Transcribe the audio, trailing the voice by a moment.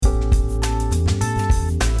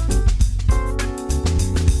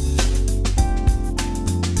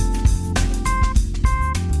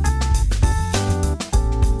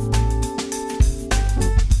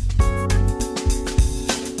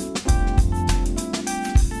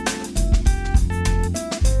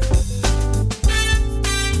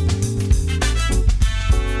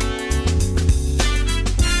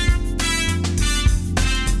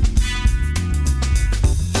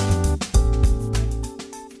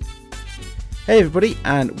Hey everybody,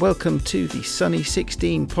 and welcome to the Sunny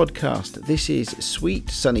 16 podcast. This is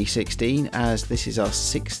Sweet Sunny 16, as this is our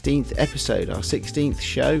 16th episode, our 16th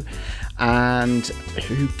show, and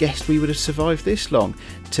who guessed we would have survived this long?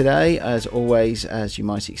 Today, as always, as you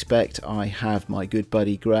might expect, I have my good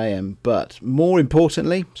buddy Graham, but more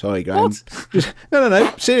importantly, sorry Graham,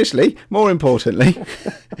 no, seriously, more importantly,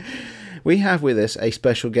 we have with us a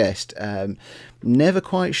special guest. Never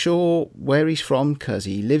quite sure where he's from because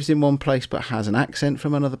he lives in one place but has an accent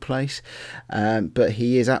from another place. But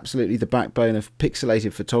he is absolutely the backbone of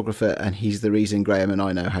Pixelated Photographer, and he's the reason Graham and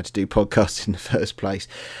I know how to do podcasts in the first place.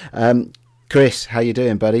 Chris, how you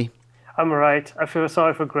doing, buddy? I'm alright. I feel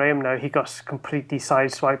sorry for Graham now. He got completely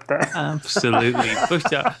sideswiped there. Absolutely.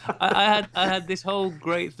 I had this whole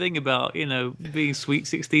great thing about, being Sweet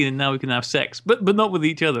 16 and now we can have sex, but not with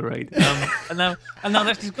each other, right? And now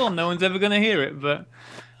that's just gone. No one's ever going to hear it. But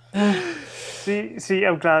see,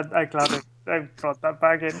 I'm glad I brought that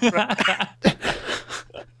back in.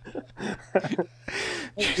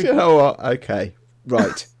 You know what? Okay,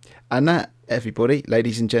 right. And that, everybody,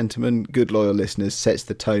 ladies and gentlemen, good loyal listeners, sets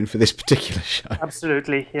the tone for this particular show.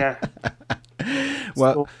 Absolutely, yeah.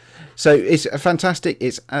 Well, so it's fantastic.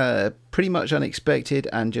 It's pretty much unexpected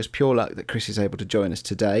and just pure luck that Chris is able to join us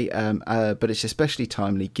today. But it's especially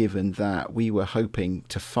timely given that we were hoping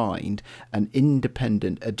to find an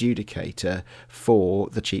independent adjudicator for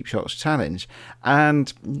the Cheap Shots Challenge.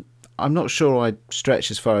 And I'm not sure I'd stretch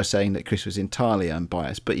as far as saying that Chris was entirely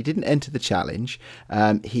unbiased, but he didn't enter the challenge.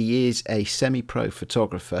 He is a semi-pro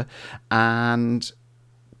photographer, and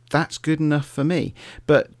that's good enough for me.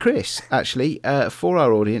 But Chris, actually, for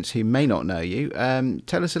our audience who may not know you,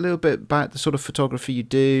 tell us a little bit about the sort of photography you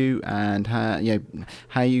do and how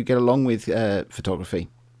you get along with photography.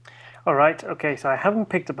 All right. Okay. So I haven't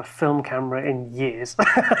picked up a film camera in years.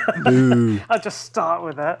 I'll just start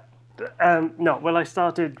with that. I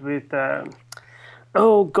started with,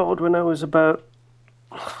 when I was about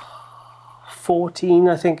 14,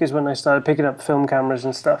 I think, is when I started picking up film cameras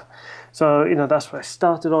and stuff. So, that's where I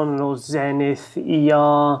started on an old Zenith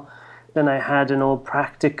ER. Then I had an old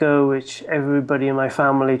Practica, which everybody in my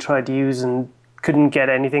family tried to use and couldn't get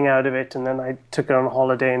anything out of it. And then I took it on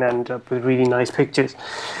holiday and ended up with really nice pictures.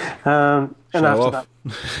 And Show after off.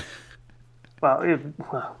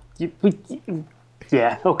 that,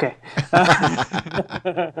 yeah, okay.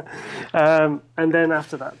 And then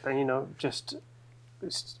after that,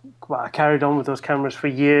 I carried on with those cameras for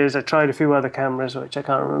years. I tried a few other cameras, which I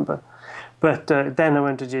can't remember. But then I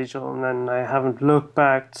went to digital, and then I haven't looked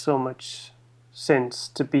back so much since,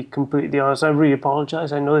 to be completely honest. I really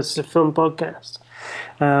apologize. I know this is a film podcast.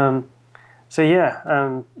 Now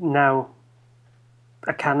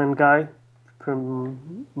a Canon guy,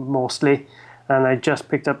 mostly. And I just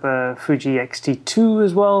picked up a Fuji X-T2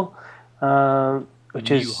 as well, which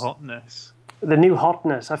is new hotness. The new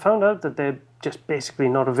hotness. I found out that they're just basically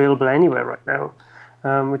not available anywhere right now,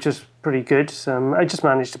 which is pretty good. I just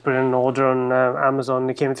managed to put in an order on Amazon.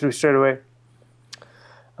 It came through straight away.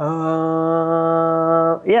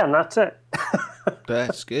 And that's it.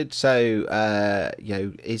 That's good. So,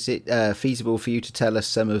 is it feasible for you to tell us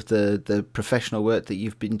some of the professional work that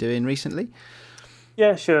you've been doing recently?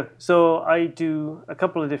 Yeah, sure. So I do a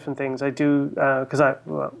couple of different things. I do, for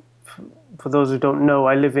those who don't know,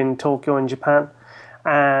 I live in Tokyo in Japan.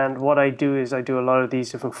 And what I do is I do a lot of these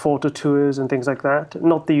different photo tours and things like that.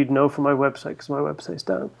 Not that you'd know from my website, because my website's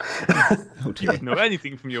down. You don't know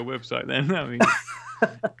anything from your website then.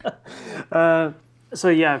 I've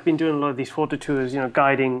been doing a lot of these photo tours,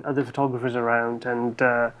 guiding other photographers around and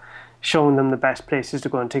showing them the best places to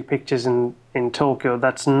go and take pictures in Tokyo.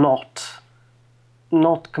 That's not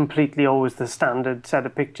completely always the standard set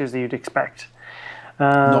of pictures that you'd expect.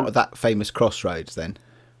 Not at that famous crossroads, then?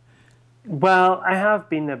 Well, I have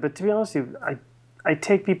been there, but to be honest with you, I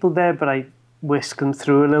take people there, but I whisk them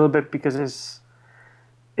through a little bit because it's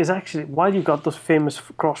actually, while you've got those famous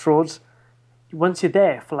crossroads, once you're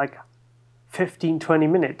there for like 15, 20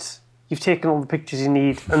 minutes, you've taken all the pictures you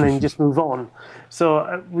need and then you just move on.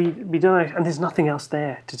 So we don't, and there's nothing else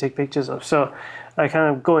there to take pictures of. So I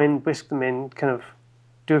kind of go in, whisk them in, kind of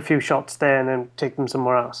do a few shots there and then take them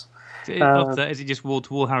somewhere else. Is it just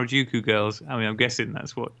wall-to-wall Harajuku girls? I mean, I'm guessing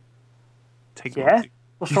that's what. Yeah?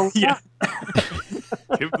 What's wrong with that?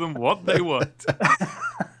 Give them what they want.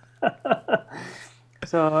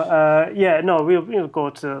 So, we'll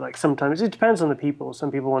go to, sometimes, it depends on the people.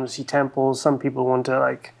 Some people want to see temples, some people want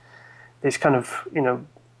to, this kind of,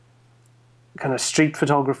 kind of street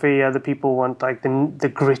photography. Other people want,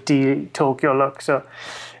 the gritty Tokyo look. So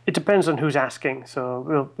it depends on who's asking.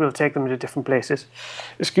 So we'll take them to different places.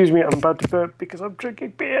 Excuse me, I'm about to burp because I'm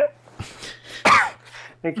drinking beer.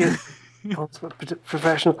 Thank you. Consummate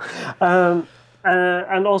professional.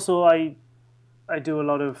 And also I do a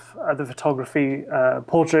lot of other photography,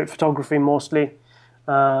 portrait photography mostly,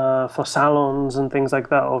 for salons and things like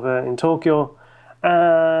that over in Tokyo.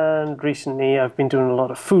 And recently I've been doing a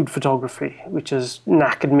lot of food photography, which has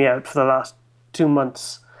knackered me out for the last 2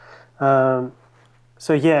 months. So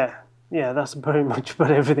yeah, that's very much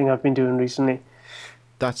about everything I've been doing recently.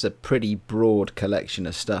 That's a pretty broad collection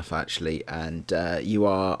of stuff, actually, and you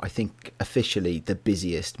are, I think, officially the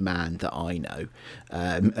busiest man that I know.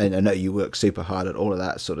 And I know you work super hard at all of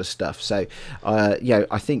that sort of stuff. So,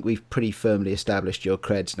 I think we've pretty firmly established your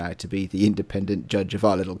creds now to be the independent judge of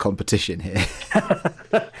our little competition here.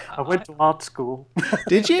 I went to art school.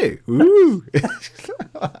 Did you? Ooh.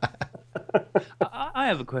 I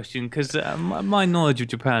have a question, because my knowledge of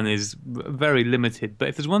Japan is very limited. But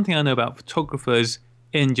if there's one thing I know about photographers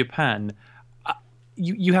in Japan,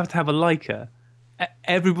 you have to have a Leica.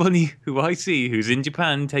 Everybody who I see who's in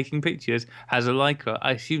Japan taking pictures has a Leica.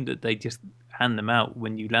 I assume that they just hand them out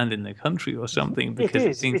when you land in their country or something.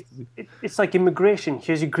 Because it's like immigration.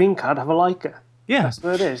 Here's your green card. Have a Leica. Yeah, that's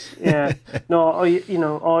what it is. Yeah. No, or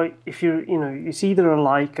if it's either a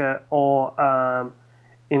Leica or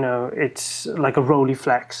it's like a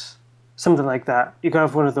Rolleiflex. Something like that. You gotta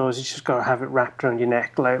have one of those. You just gotta have it wrapped around your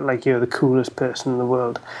neck, like you're the coolest person in the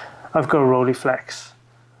world. I've got a Rolleiflex.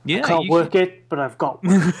 Yeah, I can't work it, but I've got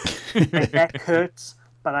one. My neck hurts,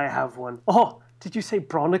 but I have one. Oh, did you say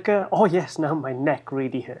Bronica? Oh yes, now my neck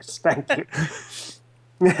really hurts. Thank you.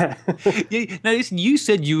 Yeah. Now listen, you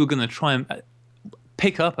said you were gonna try and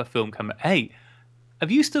pick up a film camera. Hey,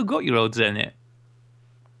 have you still got your old Zenit?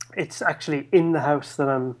 It's actually in the house that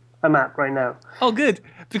I'm at right now. Oh, good.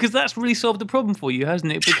 Because that's really solved the problem for you,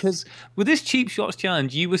 hasn't it? Because with this cheap shots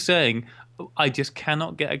challenge, you were saying, I just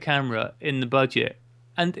cannot get a camera in the budget.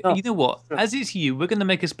 And you know what? Sure. As it's you, we're going to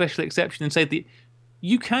make a special exception and say that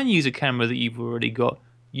you can use a camera that you've already got.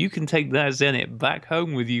 You can take that Zenit back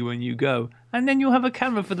home with you when you go. And then you'll have a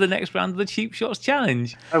camera for the next round of the cheap shots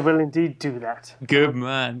challenge. I will indeed do that. Good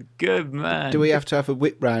man. Good man. Do we have to have a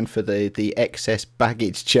whip round for the excess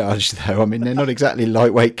baggage charge, though? I mean, they're not exactly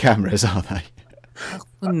lightweight cameras, are they?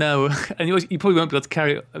 No, and you probably won't be able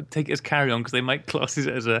to take it as carry-on because they might class it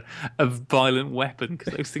as a violent weapon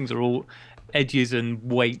because those things are all edges and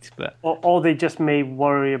weight. But or they just may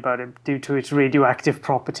worry about it due to its radioactive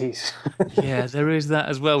properties. Yeah, there is that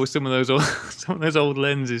as well with some of those old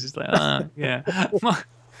lenses. It's like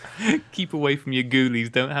keep away from your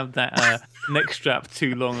ghoulies. Don't have that neck strap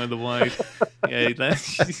too long, otherwise,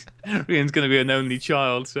 Rian's going to be an only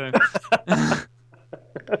child. So.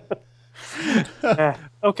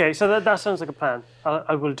 Okay, so that sounds like a plan.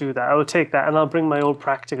 I will do that. I will take that, and I'll bring my old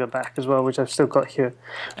Practica back as well, which I've still got here,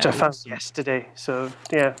 which I found yesterday. So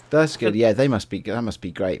yeah, that's good. Yeah, that must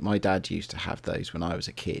be great. My dad used to have those when I was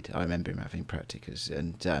a kid. I remember him having Practicas,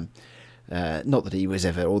 and not that he was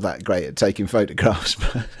ever all that great at taking photographs,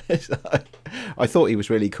 but I thought he was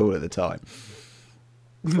really cool at the time.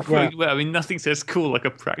 Yeah. Well, I mean, nothing says cool like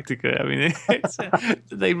a Practica. I mean,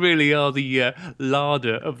 they really are the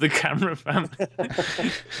larder of the camera family.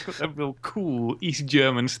 Got a real cool East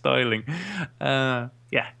German styling.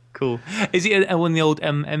 Yeah, cool. Is it one of the old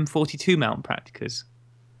M42 mount Practicas?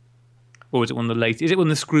 Or is it one of the latest? Is it one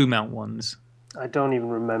of the screw mount ones? I don't even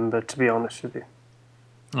remember, to be honest with you.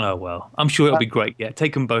 Oh, well, I'm sure it'll be great. Yeah,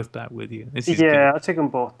 take them both back with you. I'll take them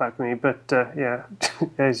both back with me. But,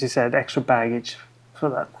 as you said, extra baggage for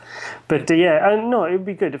that. But no, it would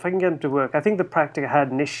be good if I can get them to work. I think the Practica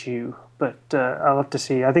had an issue, but I'll have to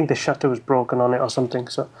see. I think the shutter was broken on it or something.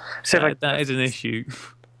 So that is an issue.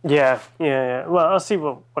 Yeah. Well, I'll see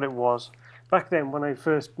what it was. Back then, when I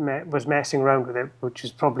first was messing around with it, which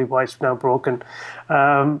is probably why it's now broken,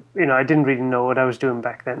 I didn't really know what I was doing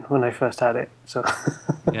back then when I first had it. So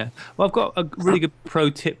yeah, well, I've got a really good pro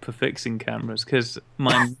tip for fixing cameras because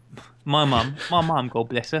my mum, God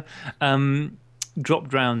bless her,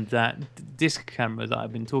 dropped round that disc camera that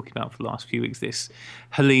I've been talking about for the last few weeks. This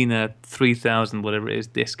Helena 3000, whatever it is,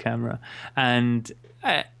 disc camera, and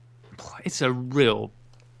it's a real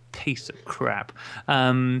piece of crap.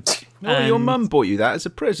 Your mum bought you that as a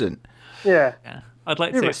present. Yeah. I'd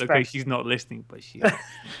like to say it's okay she's not listening, but she is.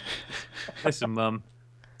 Listen, Mum,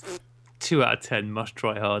 2 out of 10, must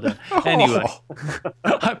try harder. Anyway,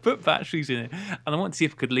 I put batteries in it, and I want to see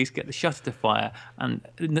if I could at least get the shutter to fire. And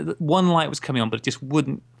one light was coming on, but it just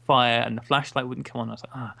wouldn't fire, and the flashlight wouldn't come on. I was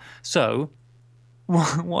like, So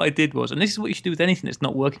what I did was, and this is what you should do with anything that's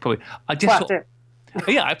not working properly, I just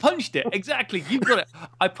yeah, I punched it. Exactly. You've got it.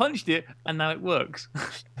 I punched it, and now it works.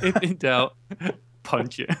 If in doubt,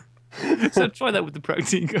 punch it. So try that with the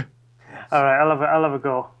Practica. All right, I'll have a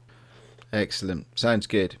go. Excellent. Sounds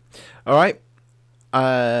good. All right.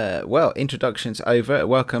 Well, introductions over.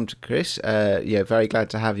 Welcome to Chris. Very glad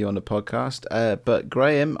to have you on the podcast. But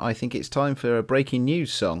Graham, I think it's time for a breaking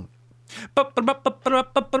news song.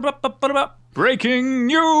 Breaking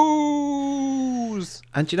news!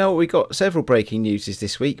 And you know what? We got several breaking newses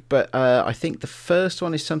this week, but I think the first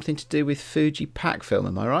one is something to do with Fuji Pack Film.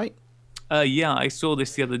 Am I right? Yeah, I saw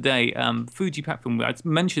this the other day. Fuji Pack Film. I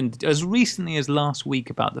mentioned as recently as last week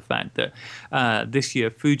about the fact that this year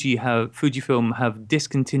Fujifilm have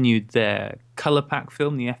discontinued their color pack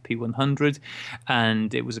film, the FP100,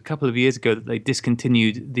 and it was a couple of years ago that they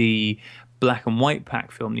discontinued the black and white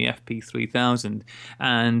pack film, the FP3000,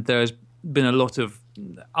 and there's been a lot of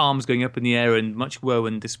arms going up in the air and much woe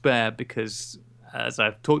and despair because, as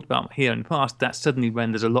I've talked about here in the past, that suddenly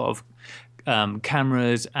renders a lot of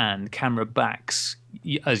cameras and camera backs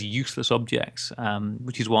as useless objects,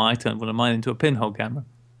 which is why I turned one of mine into a pinhole camera.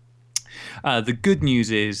 The good news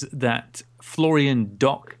is that Florian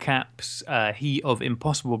Dock Caps, he of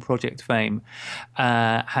Impossible Project fame,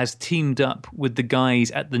 has teamed up with the guys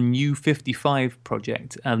at the New 55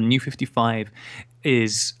 project. New 55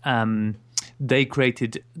 is they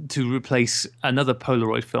created to replace another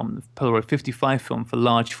Polaroid film, Polaroid 55 film for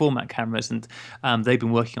large format cameras, and they've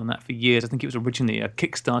been working on that for years. I think it was originally a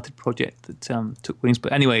Kickstarted project that took wings,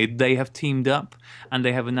 but anyway, they have teamed up and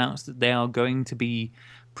they have announced that they are going to be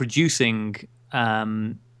producing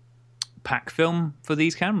pack film for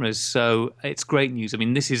these cameras. So it's great news. I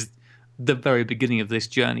mean, this is the very beginning of this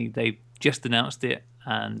journey. They just announced it,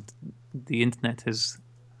 and the internet has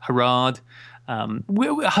hurrahed.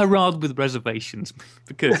 We're hurrahed with reservations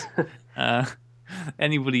because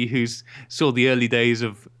anybody who's saw the early days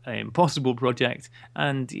of Impossible Project,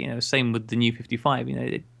 and same with the New 55.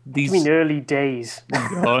 These. You mean early days?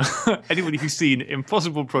 Anybody who's seen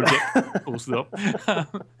Impossible Project, full stop.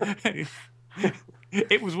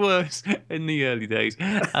 It was worse in the early days.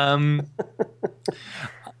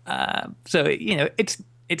 So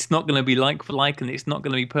it's not going to be like for like, and it's not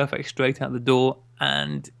going to be perfect straight out the door,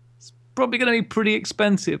 and it's probably going to be pretty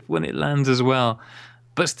expensive when it lands as well.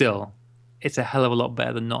 But still, it's a hell of a lot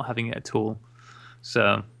better than not having it at all.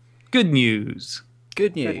 So, good news.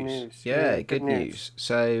 Good news. Yeah, good news.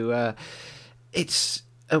 So, it's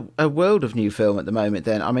a world of new film at the moment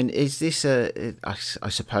then. I mean, is this I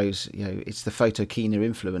suppose, it's the Photokina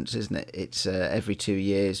influence, isn't it? It's every 2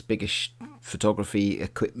 years, biggest photography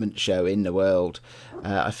equipment show in the world.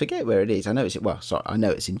 I forget where it is. I know it's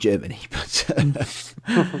in Germany, but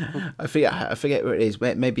I forget where it is.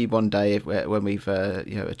 Maybe one day when we've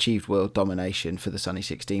achieved world domination for the Sunny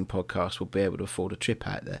 16 podcast, we'll be able to afford a trip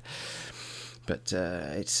out there. But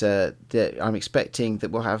I'm expecting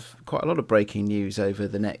that we'll have quite a lot of breaking news over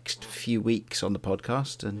the next few weeks on the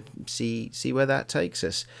podcast, and see where that takes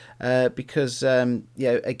us. Because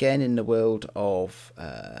again, in the world of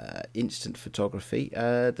instant photography,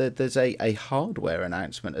 there's a hardware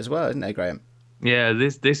announcement as well, isn't there, Graham? Yeah,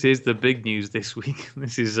 this is the big news this week.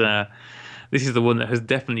 This is the one that has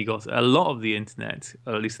definitely got a lot of the internet,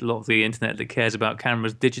 or at least a lot of the internet that cares about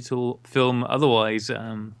cameras, digital, film, otherwise,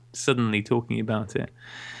 suddenly talking about it.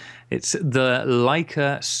 It's the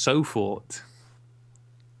Leica Sofort,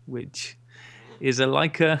 which is a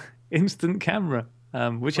Leica instant camera,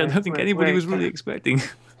 which I don't think anybody was really expecting.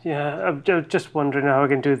 Yeah, I'm just wondering how I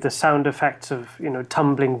can do the sound effects of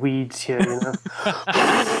tumbling weeds here.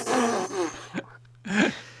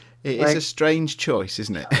 It's a strange choice,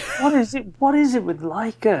 isn't it? What is it? What is it with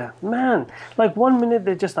Leica, man? Like 1 minute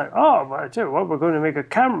they're just like, oh, well, I tell you what, we're going to make a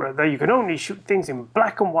camera that you can only shoot things in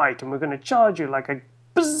black and white, and we're going to charge you like £1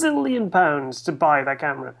 bazillion to buy that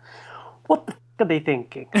camera. What the f*** are they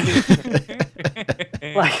thinking?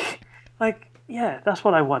 Yeah, that's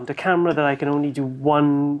what I want. A camera that I can only do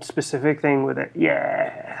one specific thing with it.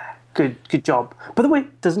 Yeah, good job. By the way,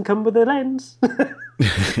 it doesn't come with a lens.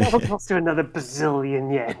 That'll cost you another £1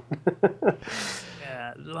 bazillion yen.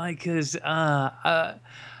 Yeah, Leica's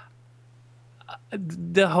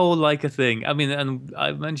the whole Leica thing. I mean, and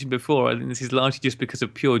I mentioned before, I think this is largely just because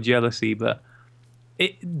of pure jealousy, but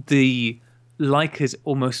the Leicas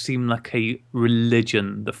almost seem like a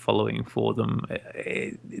religion, the following for them.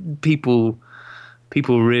 People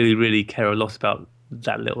really, really care a lot about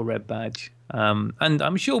that little red badge. And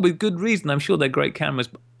I'm sure with good reason. I'm sure they're great cameras,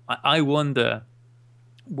 but I wonder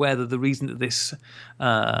whether the reason that this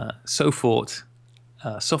Sofort,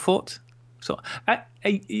 so have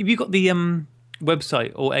you got the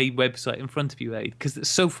website or a website in front of you, Aid? Because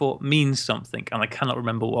Sofort means something, and I cannot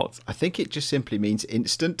remember what. I think it just simply means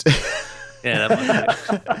instant. Yeah,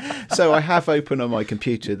 that might be So I have open on my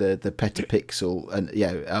computer the Petapixel and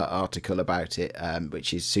article about it,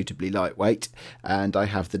 which is suitably lightweight, and I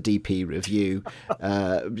have the DP review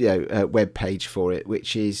web page for it,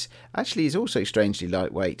 which is also strangely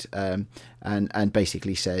lightweight, and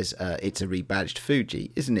basically says it's a rebadged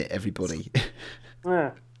Fuji, isn't it, everybody?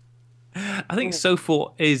 Yeah. I think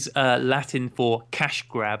Sofort is Latin for cash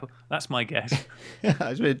grab. That's my guess.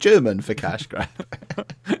 It's German for cash grab.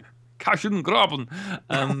 Cashen graben.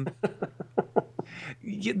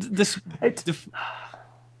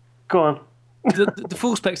 Go on. The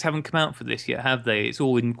full specs haven't come out for this yet, have they? It's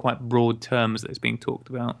all in quite broad terms that it's being talked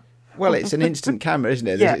about. Well, it's an instant camera, isn't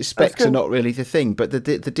it? Yeah, specs are not really the thing, but the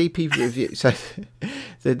DP review. So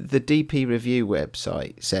the DP review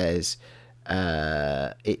website says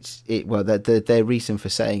their reason for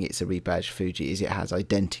saying it's a rebadged Fuji is it has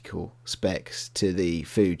identical specs to the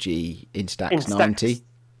Fuji Instax 90.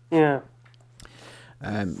 Yeah.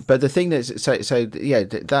 But the thing that's I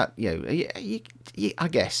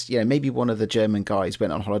guess maybe one of the German guys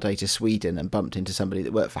went on holiday to Sweden and bumped into somebody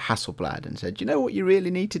that worked for Hasselblad and said, you know what you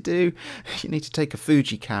really need to do? You need to take a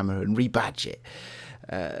Fuji camera and rebadge it.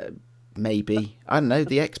 Maybe, I don't know.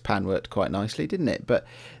 The X-Pan worked quite nicely, didn't it? But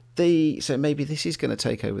so maybe this is going to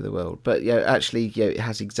take over the world. But it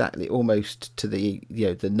has exactly almost to the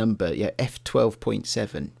the number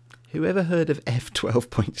f12.7. Who ever heard of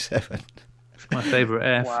f12.7? My favourite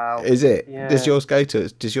F. Wow. Is it? Yeah. Does yours go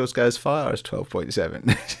as far as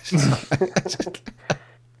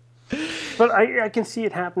 12.7? But I can see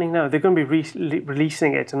it happening now. They're going to be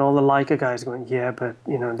releasing it, and all the Leica guys are going, yeah, but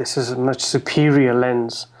this is a much superior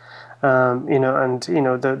lens.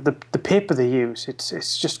 The paper they use,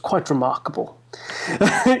 it's just quite remarkable.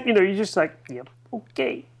 You're just like, yep,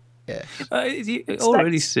 okay. Yeah. You're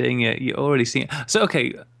already seeing it. So,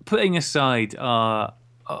 okay, putting aside our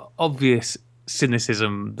obvious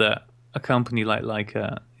cynicism that a company like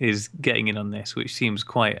Leica is getting in on this, which seems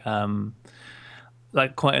quite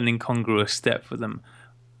quite an incongruous step for them.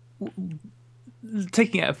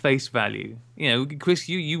 Taking it at face value, Chris,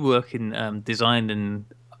 you work in design and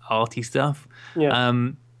arty stuff.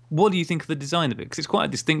 Yeah. What do you think of the design of it? Because it's quite a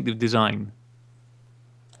distinctive design.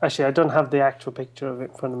 Actually, I don't have the actual picture of it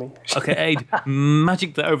in front of me. Okay, Aid,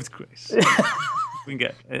 magic that over to Chris. We can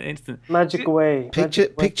get an instant magic away.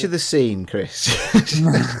 Picture the scene, Chris.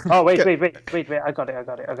 Oh wait! I got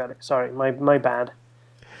it. Sorry, my bad.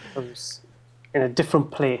 I was in a different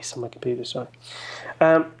place on my computer. Sorry.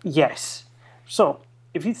 Yes. So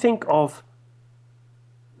if you think of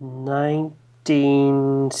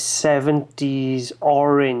 1970s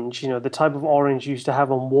orange, the type of orange you used to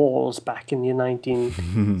have on walls back in the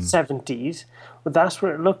 1970s, well, that's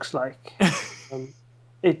what it looks like.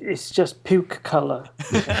 It's just puke colour.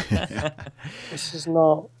 This is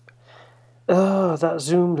not... Oh, that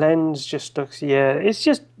zoom lens just looks... Yeah, it's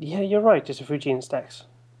just... Yeah, you're right. It's a Fuji Instax.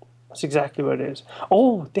 That's exactly what it is.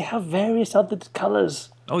 Oh, they have various other colours.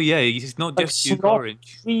 Oh, yeah. It's not just puke snot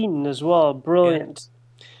orange. Green as well. Brilliant.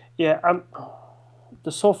 Yeah.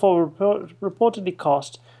 The sofa reportedly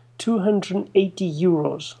cost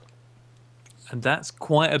 €280. And that's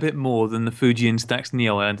quite a bit more than the Fuji Instax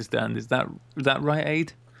Neo, I understand. Is that right,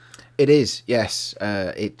 Aid? It is, yes.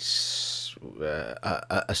 It's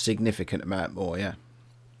a significant amount more, yeah.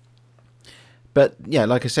 But, yeah,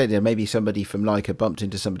 like I said, maybe somebody from Leica bumped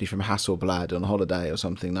into somebody from Hasselblad on holiday or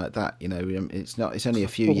something like that. It's only a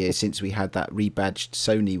few years since we had that rebadged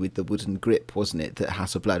Sony with the wooden grip, wasn't it, that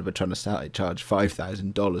Hasselblad were trying to charge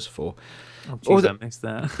 $5,000 for. Oh, geez, I missed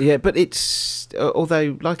that. Yeah, but it's...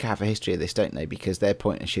 Although Leica have a history of this, don't they? Because their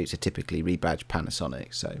point and shoots are typically rebadged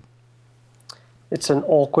Panasonic, so... It's an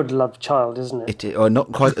awkward love child, isn't it? Or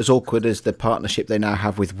not quite as awkward as the partnership they now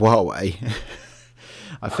have with Huawei.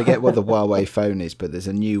 I forget what the Huawei phone is, but there's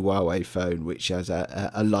a new Huawei phone which has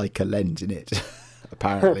a Leica lens in it,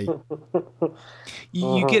 apparently.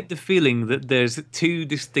 You get the feeling that there's two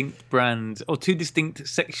distinct brands or two distinct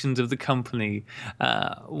sections of the company.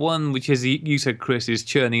 One, which, as you said, Chris, is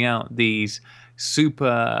churning out these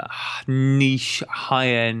super niche,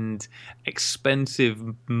 high-end, expensive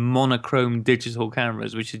monochrome digital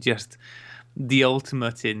cameras, which are just the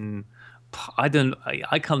ultimate in... I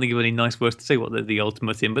can't think of any nice words to say what they're the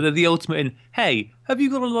ultimate in, but they're the ultimate in, hey, have you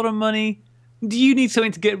got a lot of money? Do you need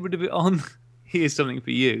something to get rid of it on? Here's something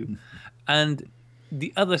for you. And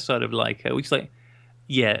the other side of Leica, which is like,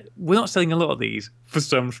 yeah, we're not selling a lot of these for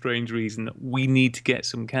some strange reason. We need to get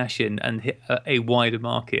some cash in and hit a wider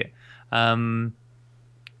market. Let's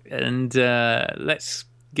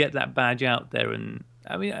get that badge out there. And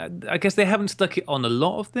I mean, I guess they haven't stuck it on a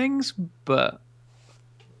lot of things, but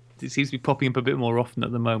It seems to be popping up a bit more often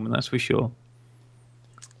at the moment. That's for sure.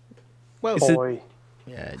 Well, Boy.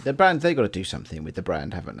 yeah, the brand, they've got to do something with the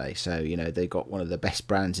brand, haven't they? So, you know, they've got one of the best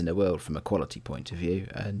brands in the world from a quality point of view.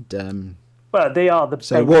 And well, they are the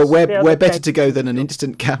so Bentleys. we're better to go than an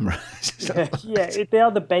instant camera. They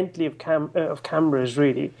are the Bentley of cameras,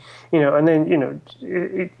 really. You know, and then, you know,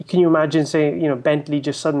 can you imagine saying, you know, Bentley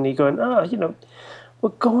just suddenly going, you know, we're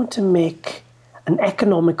going to make an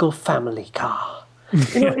economical family car.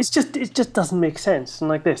 You know, it just doesn't make sense. And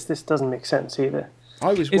like this doesn't make sense either.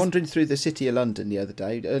 I was wandering through the city of London the other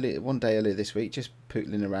day, one day earlier this week, just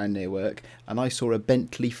pootling around near work, and I saw a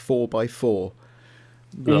Bentley 4x4.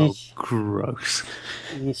 Oh, gross.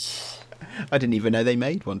 I didn't even know they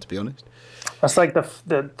made one, to be honest. That's like the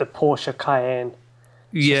Porsche Cayenne.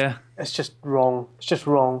 It's just wrong. It's just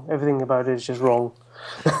wrong. Everything about it is just wrong.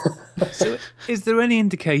 So, is there any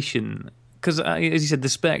indication? Because, as you said, the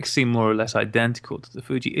specs seem more or less identical to the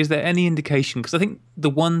Fuji. Is there any indication? Because I think the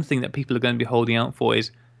one thing that people are going to be holding out for is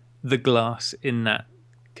the glass in that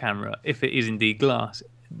camera, if it is indeed glass.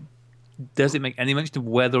 Does it make any mention of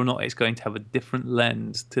whether or not it's going to have a different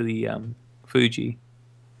lens to the Fuji?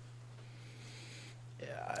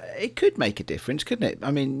 It could make a difference, couldn't it? I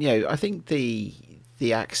mean, you know, I think the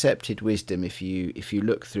accepted wisdom, if you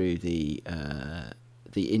look through the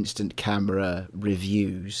instant camera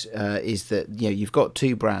reviews, is that, you know, you've got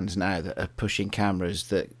two brands now that are pushing cameras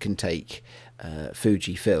that can take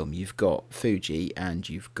Fuji film. You've got Fuji and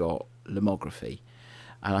you've got lomography.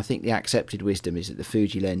 And I think the accepted wisdom is that the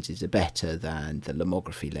Fuji lenses are better than the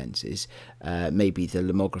lomography lenses. Maybe the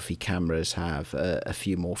lomography cameras have a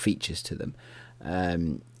few more features to them.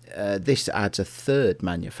 This adds a third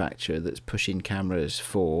manufacturer that's pushing cameras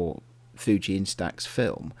for Fuji Instax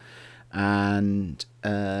film. And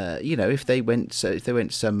you know, if they went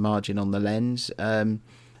some margin on the lens,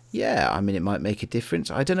 yeah, I mean, it might make a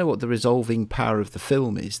difference. I don't know what the resolving power of the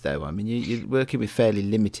film is, though. I mean, you're working with fairly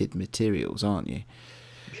limited materials, aren't you?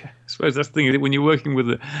 Yeah, I suppose that's the thing. When you're working with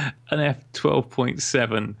an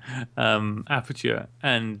f/12.7 aperture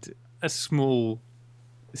and a small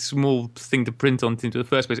thing to print onto into the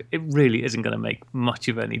first place, it really isn't going to make much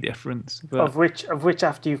of any difference. But Of which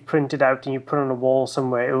after you've printed out and you put on a wall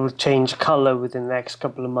somewhere, it will change colour within the next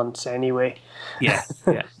couple of months anyway. Yeah.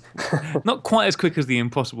 Not quite as quick as the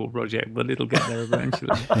Impossible project, but it'll get there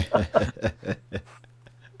eventually.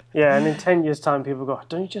 Yeah, and in 10 years' time, people go,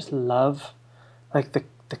 don't you just love like the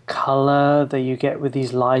colour that you get with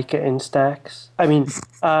these Leica Instax?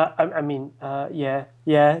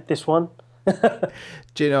 Yeah, this one.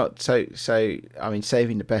 Do you know? So I mean,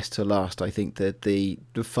 saving the best to last. I think that the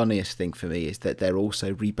funniest thing for me is that they're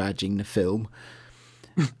also rebadging the film,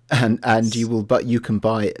 and you can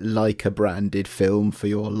buy Leica branded film for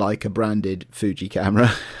your Leica branded Fuji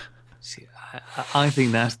camera. See, I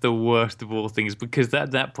think that's the worst of all things, because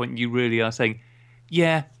at that point you really are saying,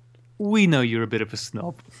 yeah, we know you're a bit of a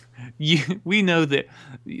snob. We know that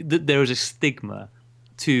there is a stigma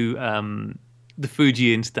to the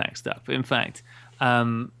Fuji Instax stuff. In fact, we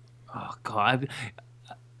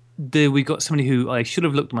got somebody who I should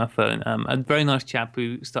have looked at my phone. A very nice chap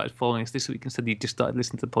who started following us this week and said he just started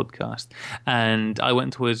listening to the podcast. And I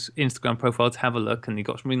went to his Instagram profile to have a look, and he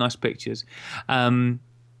got some really nice pictures.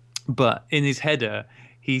 But in his header,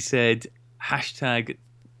 he said hashtag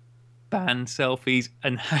ban selfies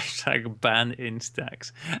and hashtag ban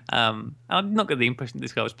Instax. I'm not getting the impression that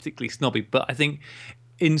this guy was particularly snobby, but I think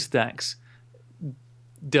Instax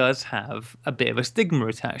does have a bit of a stigma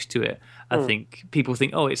attached to it. I think people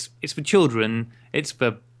think, oh, it's for children, it's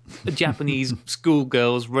for Japanese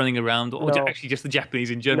schoolgirls running around, or actually just the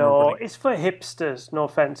Japanese in general. No, it's for hipsters. No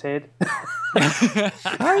offense, Ed.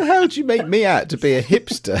 How the hell do you make me out to be a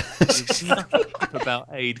hipster? It's nothing about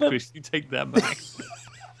aid, Chris. You take that back.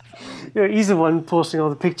 You know, he's the one posting all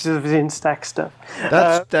the pictures of his Instax stuff.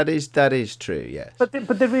 That is true, yes. But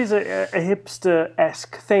there is a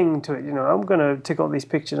hipster-esque thing to it. You know, I'm going to take all these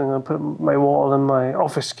pictures and I'm going to put my wall in my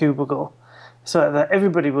office cubicle, so that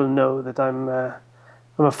everybody will know that I'm a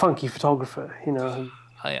funky photographer. You know.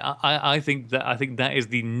 I think that is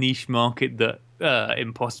the niche market that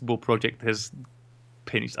Impossible Project has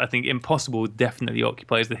pinched. I think Impossible definitely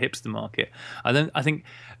occupies the hipster market. I think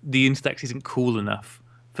the Instax isn't cool enough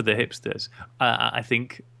for the hipsters. I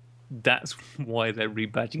think that's why they're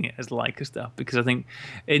rebadging it as Leica stuff, because I think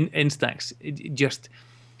in Instax,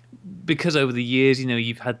 because over the years, you know,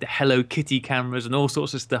 you've had the Hello Kitty cameras and all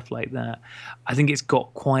sorts of stuff like that. I think it's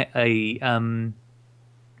got quite a fun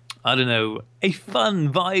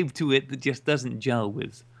vibe to it that just doesn't gel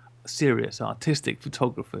with serious artistic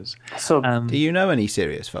photographers. So, do you know any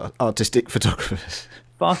serious artistic photographers?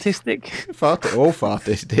 Fartistic? All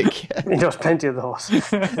fartistic. There's plenty of those.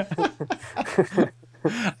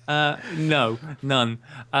 No, none.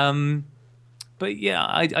 But yeah,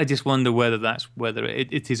 I just wonder whether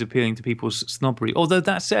it is appealing to people's snobbery. Although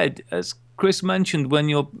that said, as Chris mentioned, when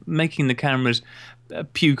you're making the cameras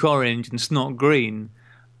puke orange and snot green,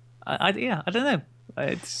 I don't know.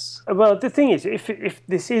 It's Well, the thing is, if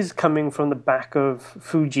this is coming from the back of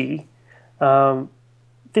Fuji,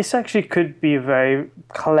 this actually could be a very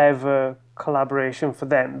clever collaboration for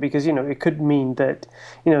them, because it could mean that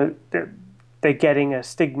they're getting a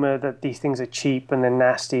stigma that these things are cheap and they're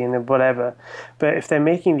nasty and they're whatever. But if they're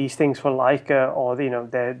making these things for Leica, or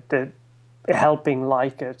they're helping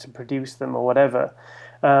Leica to produce them or whatever,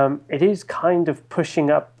 it is kind of pushing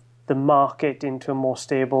up the market into a more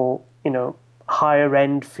stable, higher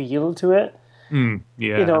end feel to it.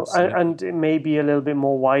 Yeah, and it may be a little bit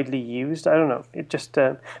more widely used. I don't know. It just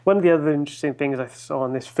one of the other interesting things I saw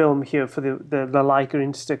on this film here for the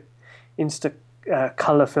Leica Insta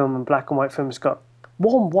color film and black and white film has got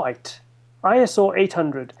warm white, ISO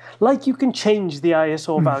 800. Like, you can change the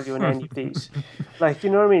ISO value in any of these. Like, you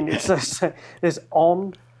know what I mean? It's just, there's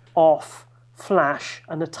on, off, flash,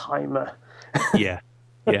 and a timer. Yeah.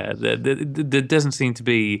 Yeah, there doesn't seem to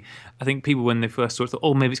be. I think people, when they first saw it,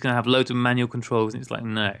 thought, maybe it's going to have loads of manual controls, and it's like,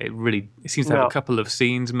 no, it seems to have a couple of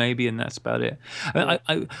scenes maybe, and that's about it.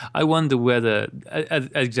 I wonder whether,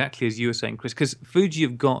 exactly as you were saying, Chris, because Fuji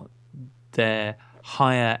have got their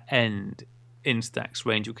higher end Instax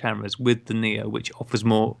range of cameras with the Neo, which offers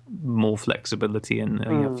more flexibility and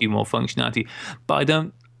a few more functionality, but I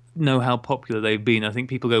don't know how popular they've been. I think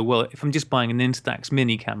people go, well, if I'm just buying an Instax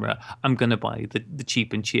Mini camera, I'm going to buy the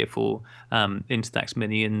cheap and cheerful Instax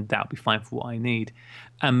Mini, and that'll be fine for what I need.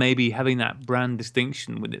 And maybe having that brand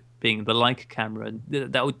distinction with it being the Leica camera,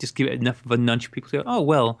 that would just give it enough of a nudge for people to go, oh,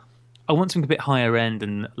 well, I want something a bit higher end,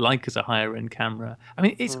 and Leica's a higher end camera. I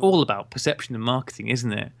mean, it's all about perception and marketing,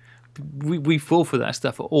 isn't it? We fall for that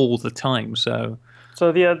stuff all the time, so...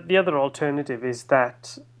 So the other alternative is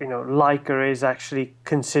that Leica is actually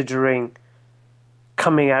considering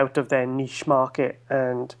coming out of their niche market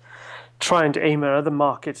and trying to aim at other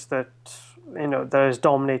markets that that is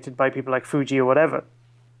dominated by people like Fuji or whatever.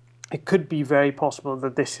 It could be very possible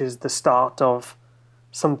that this is the start of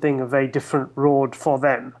something, a very different road for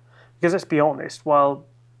them. Because let's be honest, while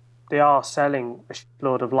they are selling a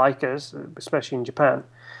shitload of Leicas, especially in Japan,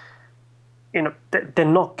 they're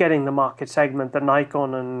not getting the market segment that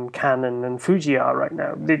Nikon and Canon and Fuji are right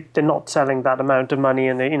now. They're not selling that amount of money,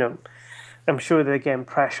 and I'm sure they're getting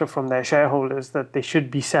pressure from their shareholders that they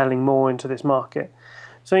should be selling more into this market.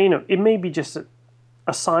 So it may be just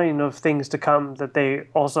a sign of things to come, that they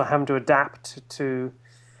also have to adapt to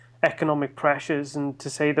economic pressures and to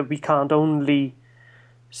say that we can't only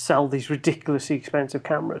sell these ridiculously expensive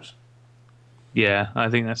cameras. Yeah, I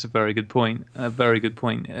think that's a very good point.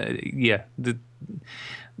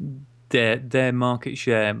 Their market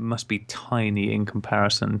share must be tiny in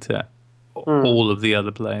comparison to all of the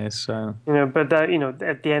other players. So but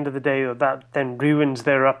at the end of the day, that then ruins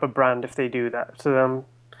their upper brand if they do that. So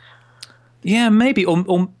yeah, maybe,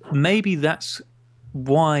 or maybe that's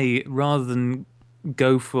why, rather than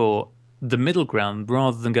go for the middle ground,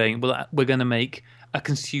 rather than going, well, we're going to make a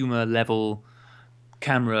consumer level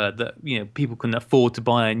camera that people can afford to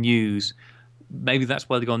buy and use. Maybe that's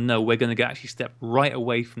why they're going, no, we're going to actually step right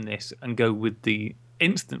away from this and go with the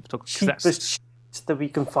instant photography. Cheapest that we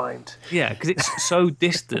can find. Yeah, because it's so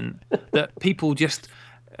distant that people just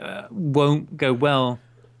won't go, well,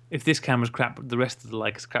 if this camera's crap, the rest of the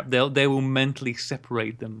Leica's crap. They will mentally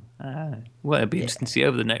separate them. Well, it'll be interesting to see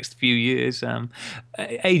over the next few years.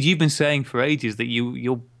 Age, you've been saying for ages that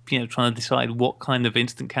you're trying to decide what kind of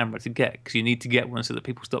instant camera to get, because you need to get one so that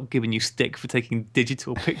people stop giving you stick for taking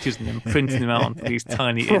digital pictures and then printing them out onto these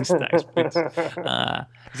tiny Instax prints.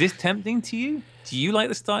 Is this tempting to you? Do you like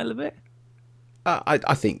the style of it?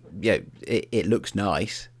 I think it looks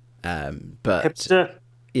nice, but Hipster.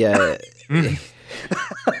 Yeah.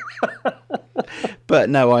 But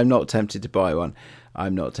no, I'm not tempted to buy one.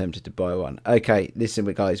 Okay, listen,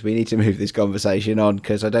 guys, we need to move this conversation on,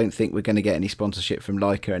 because I don't think we're going to get any sponsorship from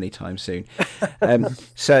Leica anytime soon.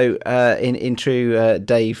 So in true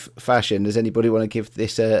Dave fashion, does anybody want to give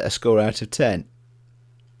this a score out of 10?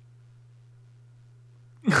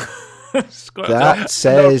 That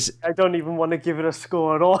says... No, I don't even want to give it a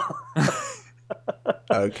score at all.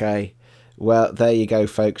 Okay. Well, there you go,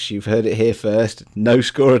 folks. You've heard it here first. No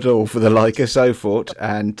score at all for the Leica Sofort.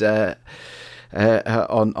 And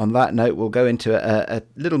on that note, we'll go into a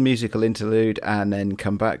little musical interlude and then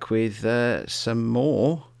come back with some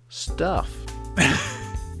more stuff.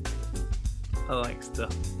 I like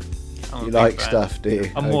stuff. I'm a You big like fan. stuff, do you?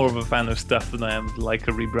 I'm more of a fan of stuff than I am of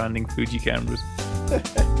Leica rebranding Fuji cameras.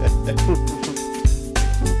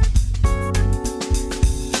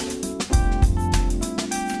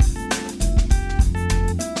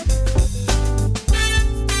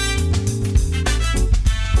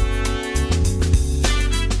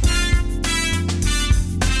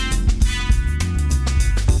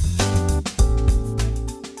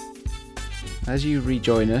 As you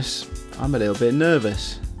rejoin us, I'm a little bit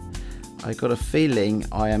nervous. I got a feeling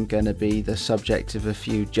I am going to be the subject of a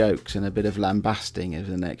few jokes and a bit of lambasting over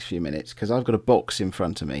the next few minutes because I've got a box in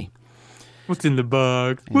front of me. What's in the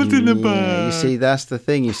bag? What's in the bag? You see, that's the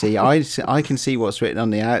thing. You see, I can see what's written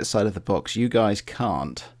on the outside of the box. You guys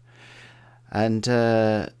can't. And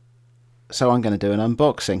so I'm going to do an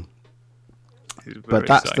unboxing. But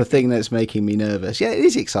that's the thing that's making me nervous. Yeah, it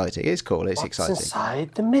is exciting. It's cool. It's exciting. What's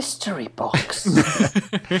inside the mystery box? Do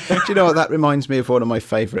you know what? That reminds me of one of my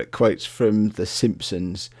favourite quotes from The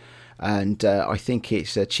Simpsons. And I think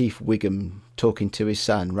it's Chief Wiggum talking to his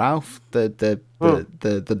son, Ralph, the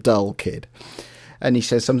dull kid. And he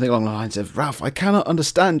says something along the lines of, Ralph, I cannot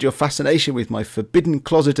understand your fascination with my forbidden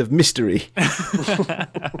closet of mystery.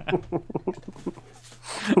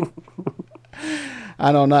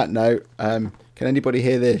 And on that note, can anybody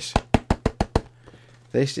hear this?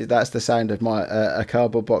 That's the sound of my a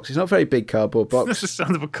cardboard box. It's not a very big cardboard box. That's the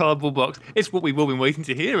sound of a cardboard box. It's what we've all been waiting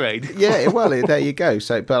to hear, Aid. Yeah, well, there you go.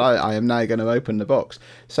 So, but I am now going to open the box.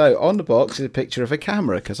 So on the box is a picture of a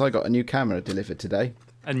camera because I got a new camera delivered today.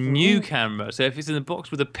 A new camera. So if it's in a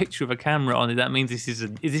box with a picture of a camera on it, that means is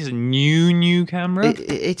this a new camera?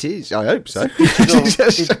 It is. I hope so.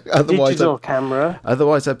 Digital camera.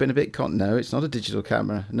 Otherwise, I've been a bit No, it's not a digital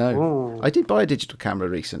camera. No, Ooh. I did buy a digital camera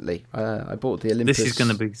recently. I bought the Olympus. This is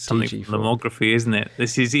going to be something DG4. from lomography, isn't it?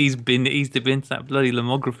 He's been to that bloody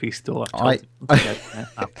lomography store. I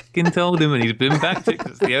fucking told him, and he's been back to it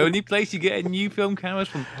 'cause it's the only place you get a new film cameras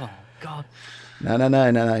from. Oh God. No.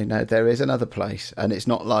 There is another place, and it's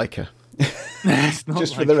not Leica. It's not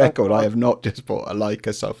Just for like the record, I have not just bought a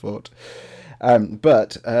Leica Softwort.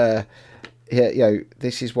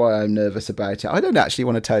 This is why I'm nervous about it. I don't actually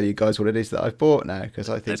want to tell you guys what it is that I've bought now because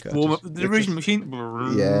I think Let's warm up the original machine.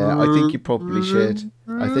 Yeah, I think you probably should.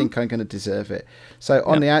 I think I'm going to deserve it. So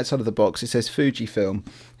on the outside of the box, it says Fujifilm.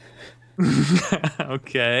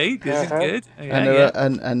 Okay, this is good.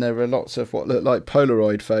 And there are lots of what look like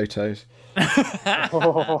Polaroid photos.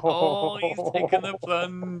 Oh, he's taken a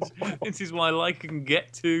plunge. This is why Leica can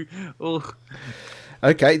get to. Oh.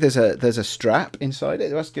 Okay, there's a strap inside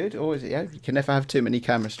it. That's good. Always, yeah. You can never have too many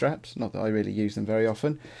camera straps. Not that I really use them very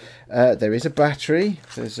often. There is a battery.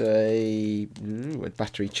 There's a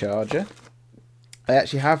battery charger. I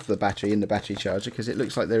actually have the battery in the battery charger because it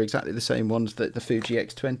looks like they're exactly the same ones that the Fuji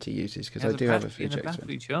X20 uses because I do have a Fuji X20.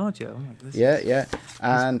 Battery charger. Oh, Yeah.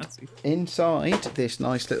 And inside this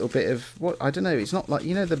nice little bit of what I don't know. It's not like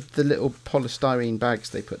the little polystyrene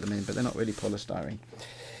bags they put them in, but they're not really polystyrene.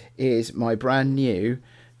 Is my brand new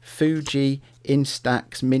Fuji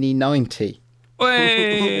Instax Mini 90.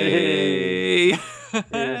 Way!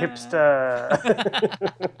 Hipster.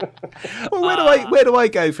 Well, where do I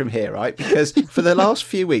go from here, right? Because for the last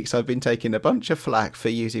few weeks, I've been taking a bunch of flack for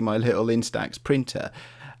using my little Instax printer.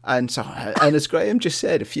 And as Graham just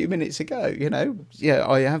said a few minutes ago,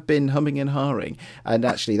 I have been humming and hawing. And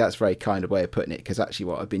actually, that's a very kind of way of putting it, because actually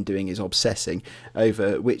what I've been doing is obsessing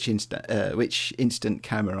over which instant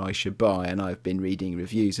camera I should buy. And I've been reading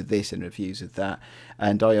reviews of this and reviews of that.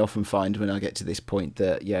 And I often find when I get to this point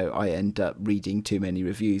that, I end up reading too many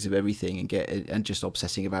reviews of everything and just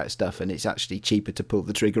obsessing about stuff. And it's actually cheaper to pull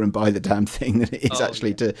the trigger and buy the damn thing than it is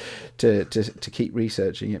to keep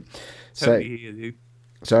researching it. Totally hear you.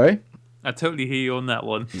 Sorry? I totally hear you on that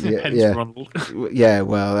one. Yeah. Yeah,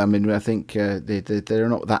 well, I mean, I think there are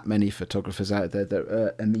not that many photographers out there that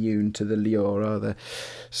are immune to the lure, are there?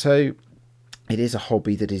 So it is a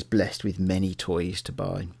hobby that is blessed with many toys to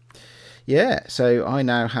buy. Yeah, so I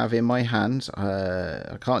now have in my hands,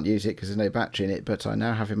 I can't use it because there's no battery in it, but I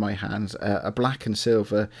now have in my hands a black and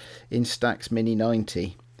silver Instax Mini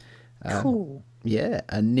 90. Cool. Yeah,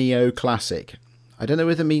 a neo-classic. I don't know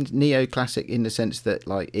whether it means neo-classic in the sense that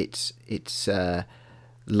it's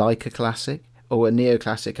like a classic, or a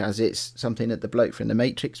neo-classic as it's something that the bloke from The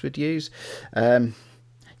Matrix would use. Yeah,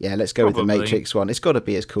 let's go with The Matrix one. It's got to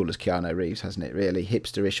be as cool as Keanu Reeves, hasn't it, really?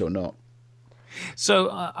 Hipsterish or not.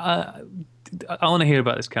 So I want to hear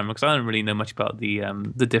about this camera because I don't really know much about the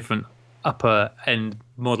different upper end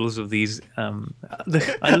models of these. I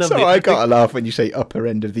love I got a laugh when you say upper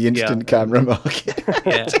end of the instant camera market.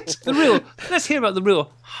 Yeah, let's hear about the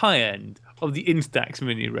real high end of the Instax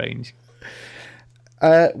Mini range.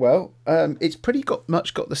 It's pretty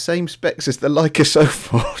much got the same specs as the Leica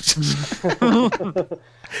Sophos.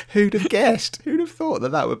 Who'd have guessed? Who'd have thought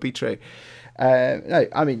that would be true? No,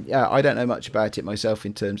 I mean, I don't know much about it myself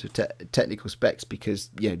in terms of technical specs because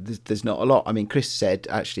there's not a lot. I mean, Chris said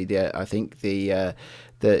actually, I think it's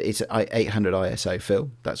 800 ISO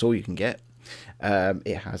film. That's all you can get.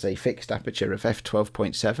 It has a fixed aperture of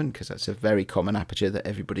f12.7 because that's a very common aperture that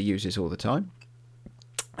everybody uses all the time.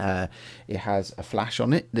 It has a flash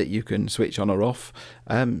on it that you can switch on or off,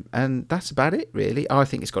 and that's about it really. I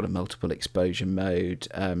think it's got a multiple exposure mode,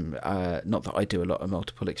 not that I do a lot of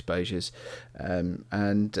multiple exposures,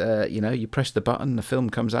 you press the button, the film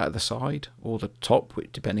comes out of the side or the top,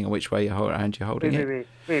 depending on which way hand you're holding it.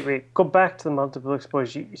 Wait, go back to the multiple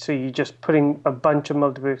exposure. So you're just putting a bunch of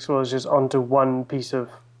multiple exposures onto one piece of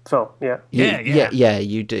film, yeah,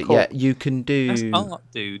 you do. Cool. Yeah, you can do. That's art,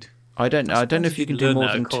 dude. I don't know if you can do more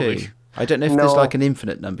than two. I don't know if there's like an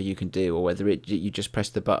infinite number you can do, or whether you just press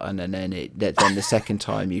the button and then then the second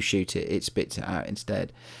time you shoot it, it spits it out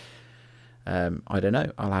instead. I don't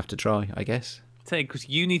know. I'll have to try, I guess. Because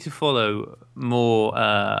you need to follow more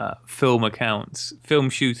film accounts, film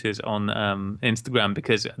shooters on Instagram,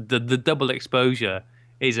 because the double exposure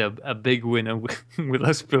is a big winner with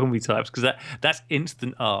us filmy types, because that's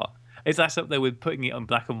instant art. That's up there with putting it on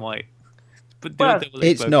black and white. But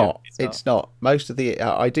it's not. Most of the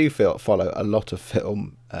I do follow a lot of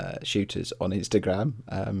film shooters on Instagram,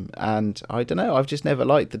 and I don't know. I've just never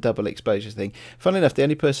liked the double exposure thing. Funnily enough, the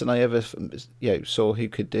only person I ever saw who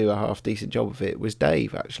could do a half decent job of it was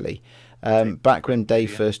Dave. Actually, back when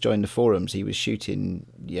Dave first joined the forums, he was shooting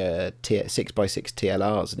 6x6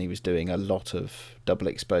 TLRs, and he was doing a lot of double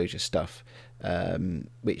exposure stuff,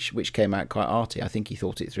 which came out quite arty. I think he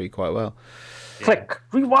thought it through quite well. Click,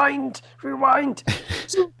 rewind.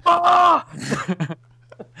 Chris,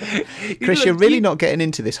 you're really not getting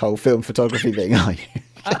into this whole film photography thing, are you?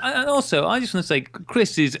 And also, I just want to say,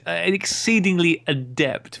 Chris is an exceedingly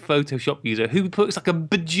adept Photoshop user who puts like a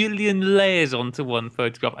bajillion layers onto one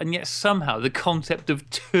photograph, and yet somehow the concept of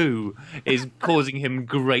two is causing him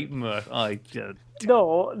great mirth.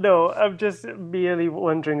 No, I'm just merely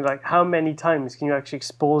wondering, like, how many times can you actually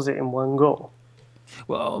expose it in one go?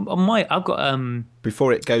 Well, I've got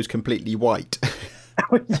before it goes completely white.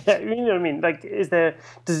 Yeah, you know what I mean. Like,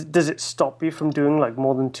 does it stop you from doing like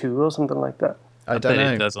more than two or something like that? I don't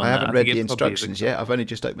know. I haven't read the instructions yet. I've only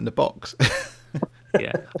just opened the box.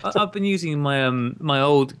 Yeah, I've been using my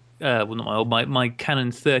old, my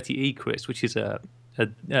Canon 30E, Chris, which is an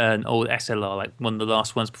old SLR, like one of the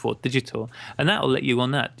last ones before digital, and that'll let you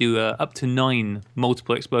on that do up to 9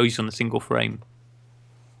 multiple exposures on a single frame.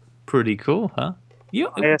 Pretty cool, huh?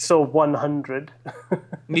 ISO 100.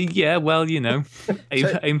 Yeah, well,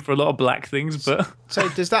 aim for a lot of black things, but. So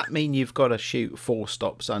does that mean you've got to shoot 4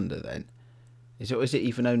 stops under then? Is it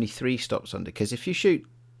even only 3 stops under? Because if you shoot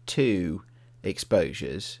 2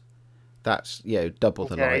 exposures, that's double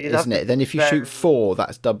the light, isn't it? Then if you shoot 4,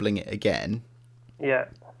 that's doubling it again. Yeah.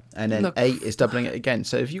 And then 8 is doubling it again.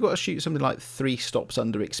 So if you've got to shoot something like 3 stops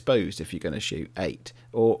underexposed if you're going to shoot 8,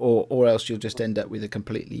 or else you'll just end up with a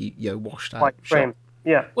completely washed out frame. shot.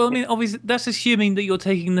 Yeah. Well, I mean, obviously, that's assuming that you're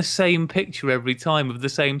taking the same picture every time of the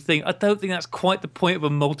same thing. I don't think that's quite the point of a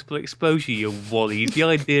multiple exposure, you wallies. The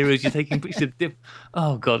idea is you're taking pictures of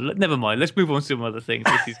Oh, God, never mind. Let's move on to some other things.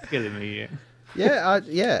 This is killing me.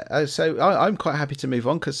 So I'm quite happy to move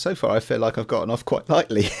on because so far I feel like I've gotten off quite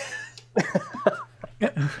lightly.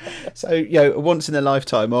 So, once in a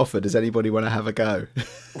lifetime offer, does anybody want to have a go?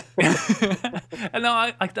 No,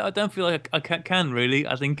 I don't feel like I can really.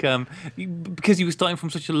 I think because you were starting from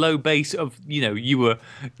such a low base of, you were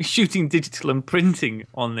shooting digital and printing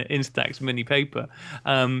on the Instax mini paper.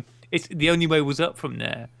 It's the only way was up from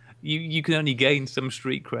there. You can only gain some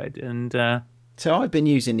street cred, and so I've been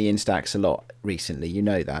using the Instax a lot recently, you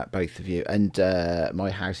know that, both of you, and my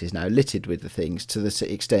house is now littered with the things to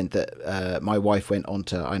the extent that my wife went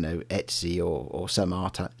onto, Etsy or some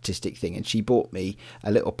artistic thing, and she bought me a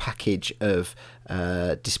little package of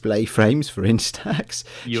display frames for Instax.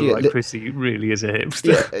 You're right, Chrissy really is a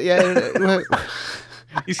hipster. Yeah. Well,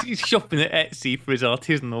 he's shopping at Etsy for his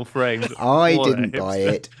artisanal frames. I didn't buy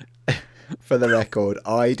it. For the record,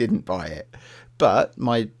 I didn't buy it. But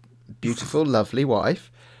my beautiful, lovely wife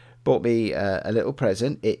bought me a little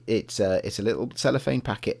present. It's a little cellophane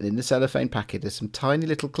packet, and in the cellophane packet there's some tiny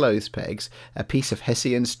little clothes pegs, a piece of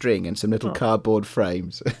Hessian string, and some little cardboard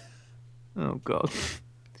frames. Oh, God.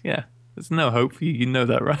 Yeah, there's no hope for you. You know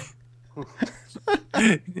that, right?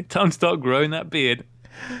 Time to start growing that beard.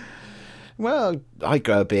 Well, I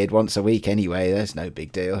grow a beard once a week anyway. There's no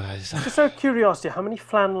big deal. Just out of curiosity, how many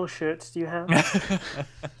flannel shirts do you have?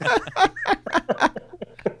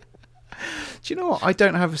 Do you know what? I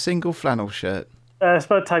don't have a single flannel shirt. It's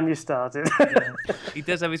about time you started. Yeah. He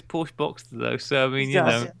does have his Porsche Boxster though, so I mean, you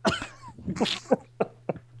know.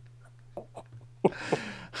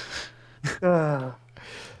 I'm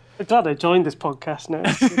glad I joined this podcast now.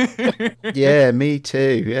 Yeah, me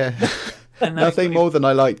too. Yeah. Nothing more his, than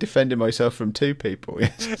I like defending myself from two people.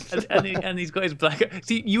 Yes. and he's got his black.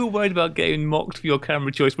 See, you were worried about getting mocked for your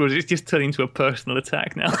camera choice, whereas it's just turning into a personal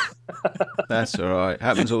attack now. That's all right.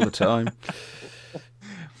 Happens all the time.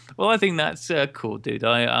 Well, I think that's cool, dude.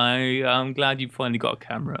 I'm glad you finally got a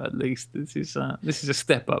camera. At least this is a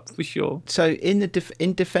step up for sure. So in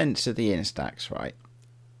defence of the Instax, right?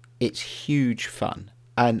 It's huge fun,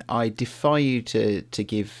 and I defy you to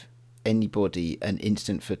give anybody an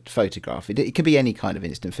instant photograph. It can be any kind of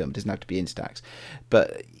instant film. It doesn't have to be Instax,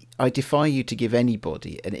 but I defy you to give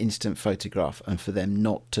anybody an instant photograph and for them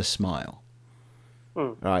not to smile.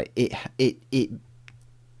 Right?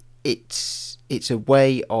 It's a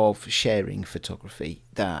way of sharing photography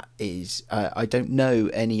that is I don't know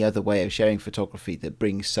any other way of sharing photography that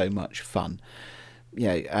brings so much fun. You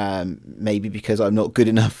know, maybe because I'm not good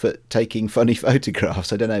enough at taking funny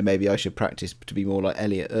photographs. I don't know. Maybe I should practice to be more like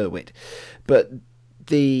Elliot Erwitt. But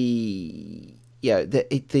the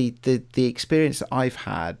experience that I've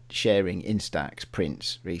had sharing Instax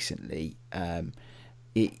prints recently,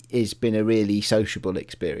 it has been a really sociable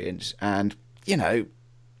experience. And you know,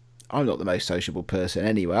 I'm not the most sociable person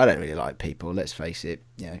anyway. I don't really like people. Let's face it.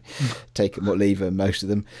 You know, take them or leave them, most of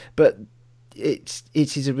them. But it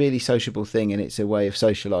is a really sociable thing, and it's a way of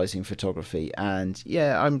socializing photography. And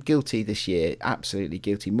yeah, I'm guilty this year, absolutely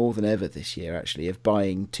guilty, more than ever this year actually, of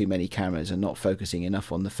buying too many cameras and not focusing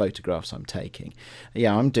enough on the photographs I'm taking.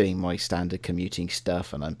 Yeah, I'm doing my standard commuting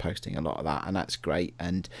stuff and I'm posting a lot of that, and that's great.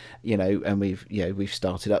 And you know, and we've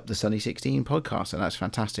started up the Sunny 16 podcast, and that's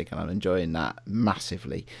fantastic, and I'm enjoying that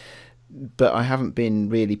massively. But I haven't been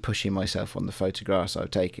really pushing myself on the photographs I'm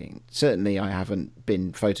taking. Certainly I haven't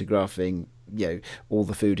been photographing, you know, all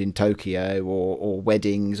the food in Tokyo or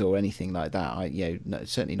weddings or anything like that.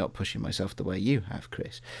 Certainly not pushing myself the way you have,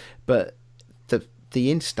 Chris. But the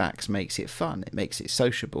Instax makes it fun. It makes it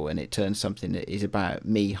sociable, and it turns something that is about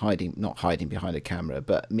me not hiding behind a camera,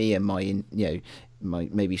 but me and my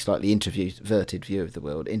maybe slightly introverted view of the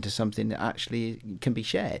world into something that actually can be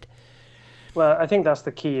shared. Well, I think that's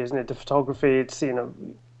the key, isn't it? The photography, it's, you know,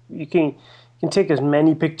 you can take as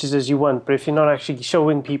many pictures as you want, but if you're not actually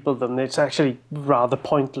showing people them, it's actually rather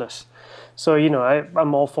pointless. So, you know,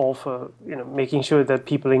 I'm all for, you know, making sure that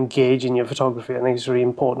people engage in your photography. I think it's a really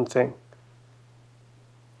important thing.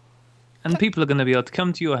 And people are going to be able to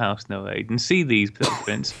come to your house now, Aid, and see these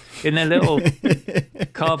prints in their little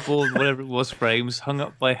cardboard, whatever it was, frames hung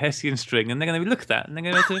up by Hessian string, and they're going to look at that, and they're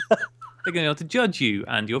going to be able to judge you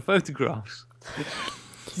and your photographs.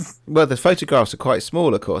 Well, the photographs are quite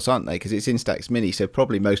small, of course, aren't they? Because it's Instax Mini, so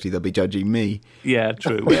probably mostly they'll be judging me. Yeah,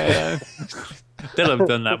 true. Yeah. They'll have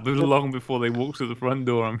done that long before they walk through the front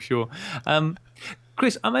door, I'm sure.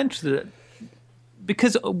 Chris, I'm interested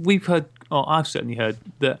because we've heard, or I've certainly heard,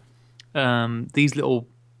 that these little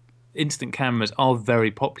instant cameras are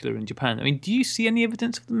very popular in Japan. I mean, do you see any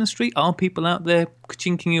evidence of them in the street? Are people out there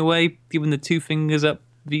chinking away, giving the two fingers up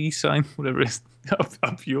V sign, whatever it is,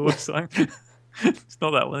 up your sign? It's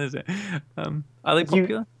not that one, is it? Are they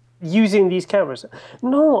popular? Using these cameras?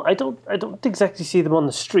 No, I don't exactly see them on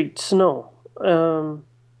the streets. No.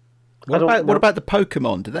 What about the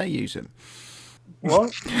Pokemon? Do they use them?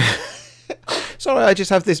 What? Sorry, I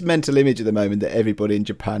just have this mental image at the moment that everybody in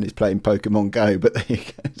Japan is playing Pokemon Go, but there you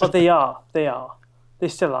go. But they are. They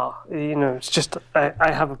still are. You know, it's just I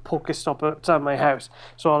have a Pokestop outside my house,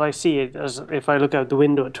 so all I see is, if I look out the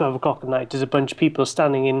window at 12 o'clock at night, is a bunch of people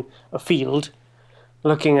standing in a field,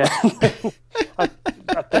 looking at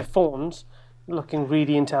at their phones, looking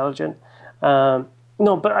really intelligent. No,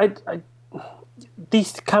 but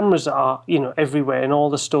these cameras are, you know, everywhere in all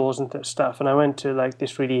the stores and stuff. And I went to like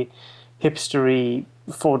this really hipstery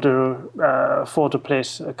photo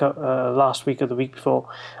place last week or the week before,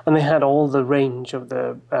 and they had all the range of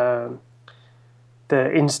the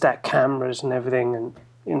Instax cameras and everything, and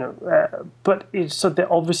you know, but so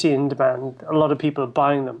they're obviously in demand. A lot of people are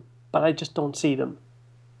buying them, but I just don't see them.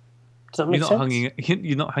 Does that make sense?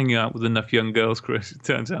 You're not hanging out with enough young girls, Chris, it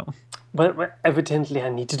turns out. But evidently I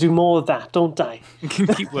need to do more of that, don't I?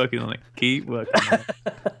 Keep working on it. Keep working on it.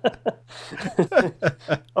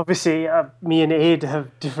 Obviously, me and Aid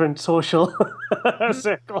have different social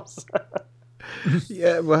circles.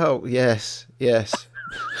 Yeah, well, yes.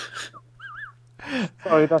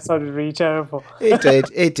 Sorry, that sounded really terrible.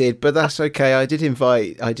 It did, but that's okay. I did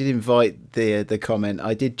invite the comment.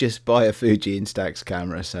 I did just buy a Fuji Instax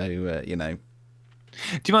camera, so you know.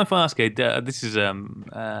 Do you mind if I ask, Ed? This is a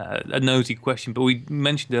nosy question, but we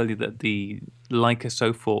mentioned earlier that the Leica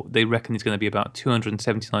SO4, they reckon is going to be about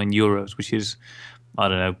 €279, which is, I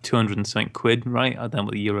don't know, 200 and something quid, right? I don't know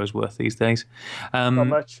what the euro's worth these days. Not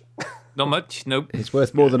much. Not much, nope. It's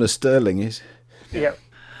worth more than a sterling is. Yeah.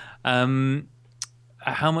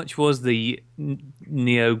 How much was the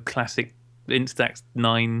Neo Classic Instax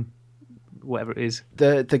 9, whatever it is?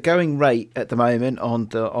 The going rate at the moment on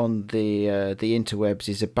the interwebs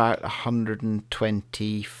is about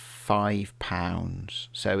 £125.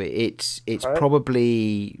 So it's right.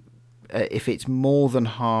 Probably if it's more than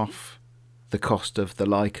half the cost of the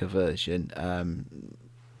Leica version,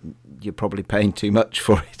 you're probably paying too much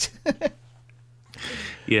for it.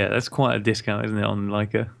 Yeah, that's quite a discount, isn't it, on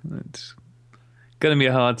Leica? It's going to be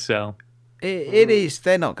a hard sell. It is.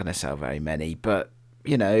 They're not going to sell very many, but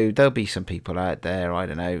you know, there'll be some people out there. I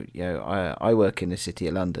don't know. You know, I work in the city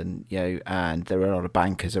of London, you know, and there are a lot of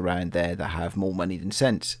bankers around there that have more money than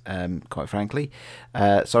sense. Quite frankly,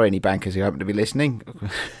 sorry, any bankers who happen to be listening.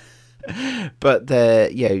 But there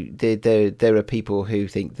are people who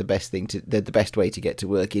think the best way to get to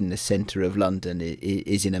work in the centre of London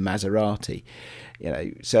is in a Maserati, you know.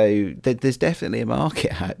 So there's definitely a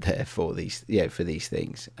market out there for these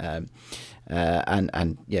things. And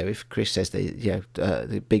you know, if Chris says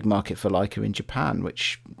the big market for Leica in Japan,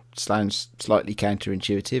 which sounds slightly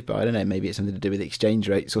counterintuitive, but I don't know, maybe it's something to do with exchange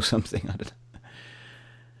rates or something. I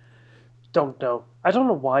Don't know. I don't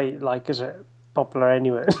know why Leicas are popular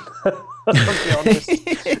anyway. I'll be honest.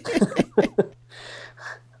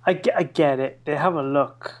 I get it. They have a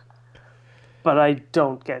look, but I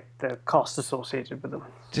don't get the cost associated with them.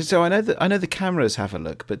 So I know the cameras have a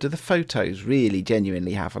look, but do the photos really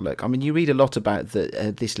genuinely have a look? I mean, you read a lot about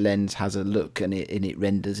that this lens has a look and it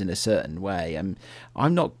renders in a certain way. I'm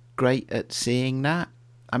not great at seeing that.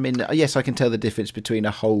 I mean, yes, I can tell the difference between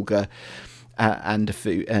a Holga and a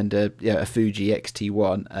Fuji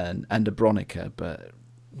XT1 and a Bronica, but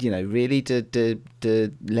you know, really, the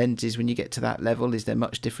lenses, when you get to that level, is there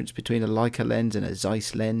much difference between a Leica lens and a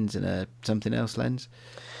Zeiss lens and a something else lens?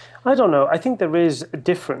 I don't know. I think there is a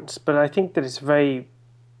difference, but I think that it's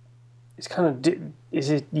kind of,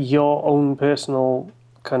 is it your own personal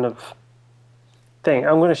kind of thing?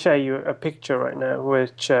 I'm going to show you a picture right now,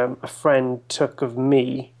 which a friend took of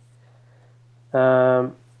me.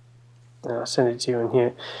 I'll send it to you in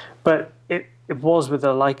here. But it was with a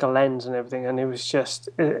Leica lens and everything, and it was just,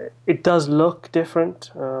 it does look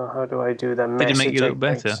different. How do I do that? Did it make you look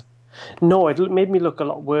better? No, it made me look a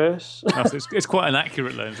lot worse. Oh, so it's quite an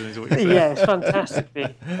accurate lens, is what you're saying. Yeah, it's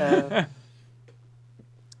fantastically.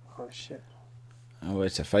 Oh, shit. Oh,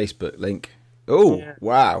 it's a Facebook link. Oh, yeah.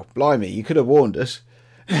 Wow. Blimey, you could have warned us.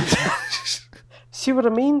 See what I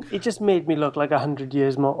mean? It just made me look like 100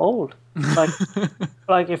 years more old.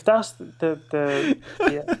 Like if that's the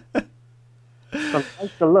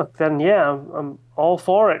look, then yeah, I'm all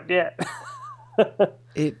for it. Yeah.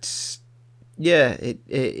 It's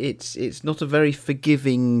not a very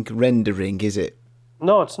forgiving rendering, is it?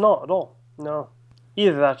 No, it's not at all. No,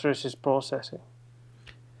 either that or it's just processing.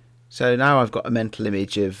 So now I've got a mental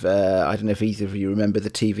image of, I don't know if either of you remember the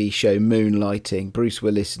TV show Moonlighting, Bruce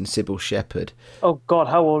Willis and Sybil Shepherd. Oh, God,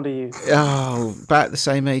 how old are you? Oh, about the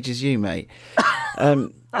same age as you, mate.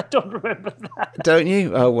 I don't remember that. Don't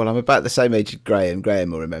you? Oh, well, I'm about the same age as Graham.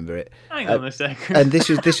 Graham will remember it. Hang on a second. And this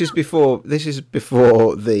was before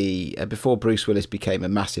Bruce Willis became a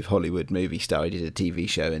massive Hollywood movie star. He did a TV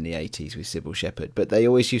show in the 80s with Sybil Shepherd, but they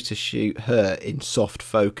always used to shoot her in soft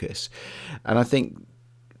focus. And I think,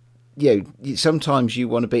 you know, sometimes you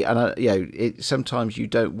want to be, and sometimes you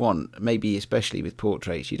don't want, maybe especially with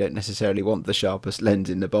portraits, you don't necessarily want the sharpest lens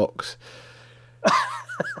in the box.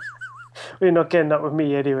 You're not getting that with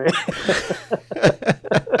me anyway.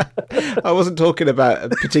 I wasn't talking about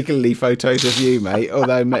particularly photos of you, mate.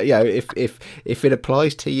 Although, you know, if it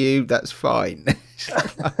applies to you, that's fine.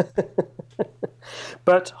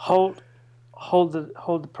 But hold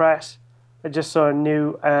the press. I just saw a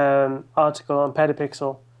new article on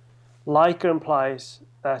Petapixel. Leica implies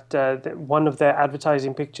that one of their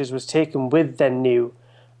advertising pictures was taken with their new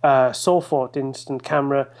Sophort instant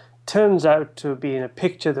camera. Turns out to be in a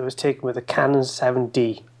picture that was taken with a Canon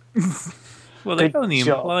 7D. Well, they've only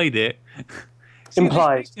implied it.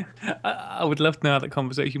 Implied. I would love to know how that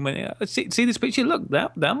conversation went. See this picture? Look,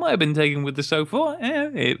 that might have been taken with the Sophort.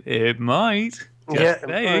 Yeah, it might. Just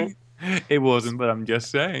saying. It wasn't, but I'm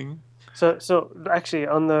just saying. So actually,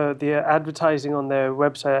 on the advertising on their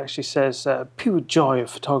website actually says pure joy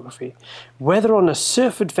of photography. Whether on a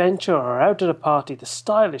surf adventure or out at a party, the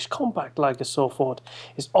stylish, compact Leica Sophort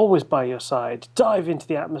is always by your side. Dive into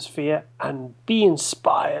the atmosphere and be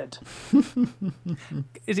inspired.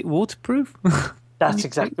 Is it waterproof? That's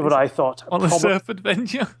exactly what I thought. On a surf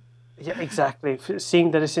adventure? Yeah, exactly. Seeing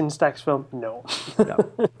that it's Instax film, no. No,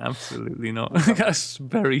 absolutely not. That's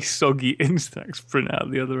very soggy Instax print out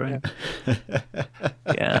the other end.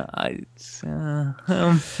 Yeah,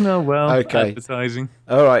 oh well, okay. Advertising.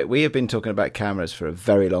 All right, we have been talking about cameras for a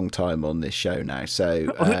very long time on this show now. So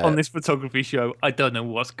on this photography show, I don't know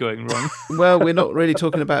what's going wrong. Well, we're not really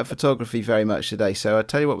talking about photography very much today. So I'll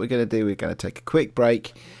tell you what we're going to do. We're going to take a quick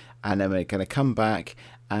break, and then we're going to come back.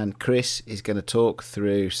 And Chris is going to talk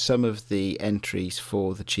through some of the entries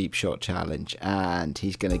for the Cheap Shot Challenge, and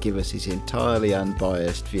he's going to give us his entirely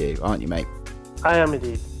unbiased view, aren't you, mate? I am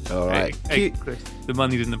indeed. All right. Hey, Chris, the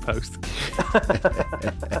money's in the post.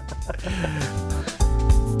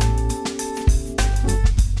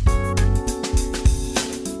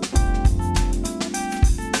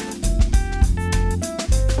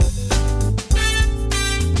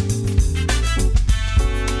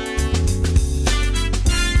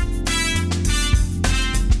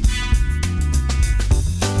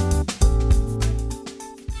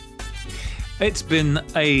 It's been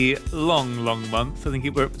a long month. I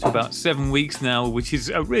think we're up to about 7 weeks now, which is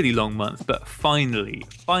a really long month. But finally,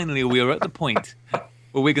 we are at the point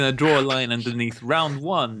where we're going to draw a line underneath round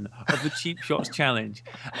 1 of the Cheap Shots Challenge.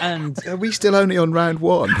 And are we still only on round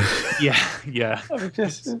 1? Yeah.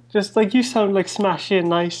 Just like you sound like Smash In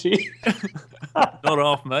nicely. Not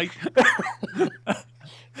off, mate.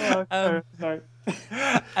 Sorry.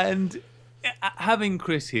 And having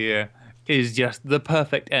Chris here is just the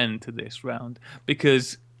perfect end to this round,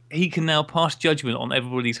 because he can now pass judgment on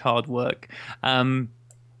everybody's hard work.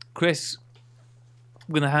 Chris,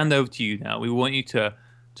 I'm going to hand over to you now. We want you to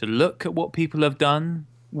look at what people have done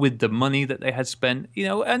with the money that they had spent,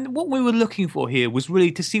 and what we were looking for here was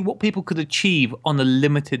really to see what people could achieve on a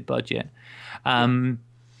limited budget. And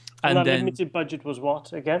that limited budget was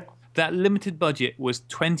what again? That limited budget was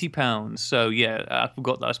 £20. So, yeah, I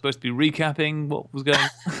forgot that I was supposed to be recapping what was going on.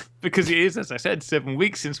 Because it is, as I said, 7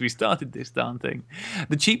 weeks since we started this darn thing.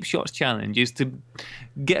 The Cheap Shots Challenge is to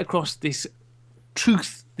get across this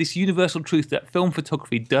truth, this universal truth that film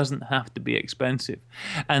photography doesn't have to be expensive.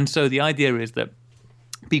 And so the idea is that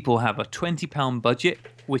people have a £20 budget,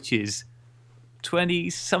 which is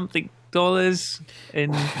 20-something dollars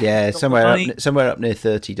in... Yeah, somewhere up near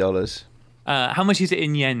 $30. How much is it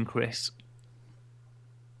in yen, Chris?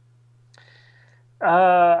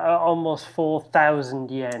 Almost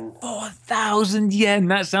 4,000 yen. 4,000 yen.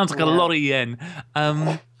 That sounds like a lot of yen.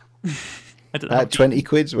 I don't know. 20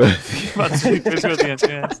 quid's worth. About 20 quid's worth.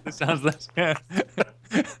 Yes, that sounds less. Yeah.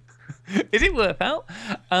 Is it worth out?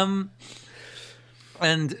 And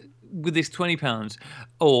with this £20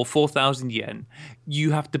 or 4,000 yen,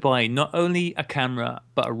 you have to buy not only a camera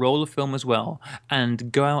but a roll of film as well,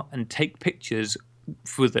 and go out and take pictures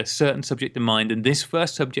with a certain subject in mind. And this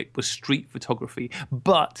first subject was street photography.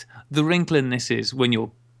 But the wrinkle in this is when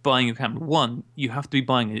you're buying a camera, 1, you have to be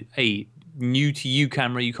buying a new to you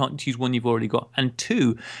camera. You can't choose one you've already got. And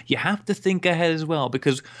 2, you have to think ahead as well,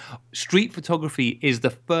 because street photography is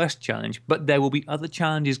the first challenge, but there will be other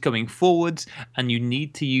challenges coming forwards, and you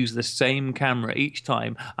need to use the same camera each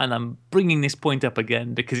time. And I'm bringing this point up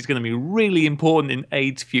again because it's going to be really important in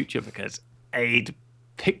Aid's future, because Aid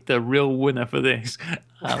picked the real winner for this.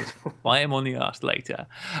 I'll bite him on the arse later.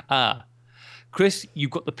 Chris,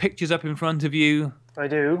 you've got the pictures up in front of you. I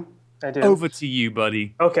do. Over to you,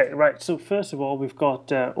 buddy. Okay, right. So first of all, we've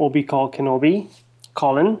got Obi called Kenobi,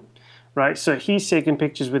 Colin, right? So he's taking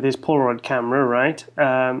pictures with his Polaroid camera, right?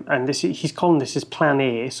 And he's calling this his Plan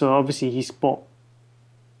A. So obviously he's bought,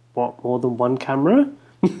 more than one camera?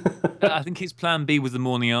 I think his Plan B was the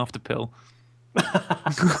morning after pill.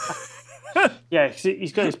 Yeah,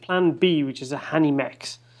 he's got his Plan B, which is a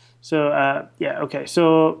Hanimex. So, okay.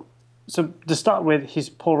 So to start with, his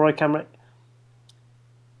Polaroid camera...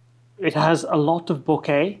 It has a lot of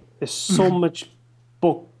bokeh. There's so much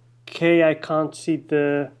bokeh, I can't see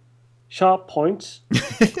the sharp points.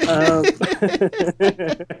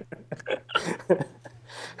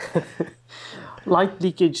 Light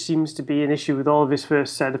leakage seems to be an issue with all of his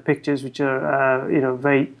first set of pictures, which are,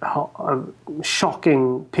 very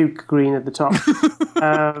shocking puke green at the top.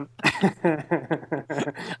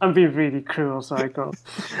 I'm being really cruel, Psycho.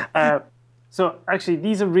 So actually,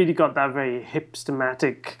 these have really got that very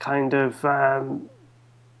hipstematic kind of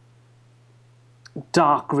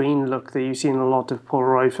dark green look that you see in a lot of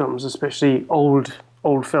Polaroid films, especially old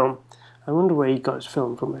film. I wonder where he got his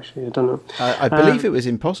film from, actually. I don't know. I believe it was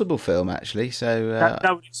Impossible Film, actually. So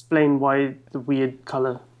that would explain why the weird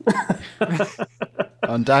colour.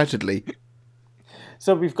 undoubtedly.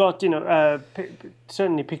 So we've got,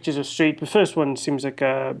 certainly pictures of street. The first one seems like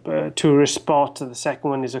a tourist spot. The second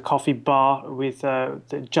one is a coffee bar with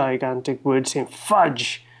the gigantic word saying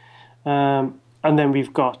fudge. And then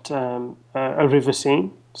we've got a river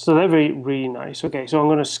scene. So they're really nice. Okay, so I'm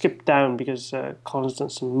going to skip down because Colin's done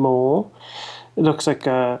some more. It looks like,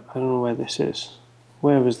 I don't know where this is.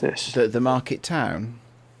 Where was this? The Market Town.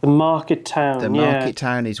 The Market Town, The Market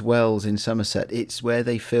Town is Wells in Somerset. It's where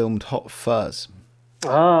they filmed Hot Fuzz.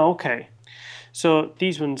 Ah, okay. So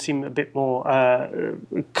these ones seem a bit more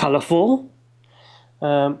colourful.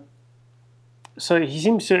 So he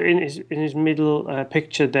seems to, in his middle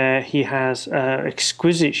picture there, he has an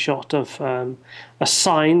exquisite shot of a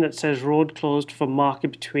sign that says road closed for market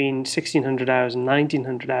between 1600 hours and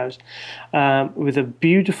 1900 hours, with a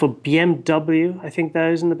beautiful BMW, I think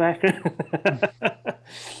that is in the background.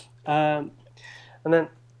 And then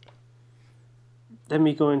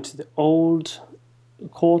we go into the old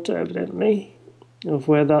quarter, evidently, of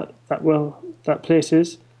where that place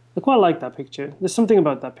is. I quite like that picture. There's something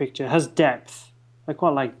about that picture. It has depth. I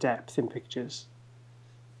quite like depth in pictures.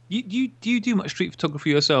 Do you do much street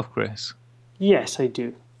photography yourself, Chris? Yes, I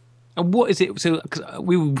do. And what is it? So, cause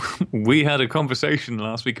we had a conversation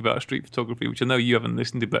last week about street photography, which I know you haven't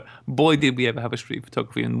listened to, but boy, did we ever have a street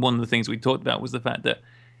photography. And one of the things we talked about was the fact that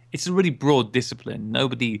it's a really broad discipline.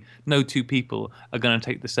 No two people are going to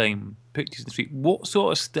take the same pictures in the street. What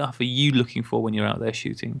sort of stuff are you looking for when you're out there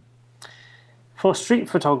shooting? For street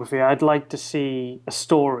photography, I'd like to see a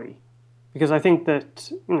story, because I think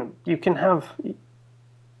that you can have.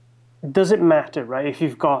 Does it matter, right? If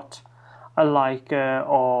you've got a Leica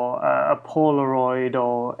or a Polaroid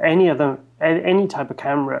or any type of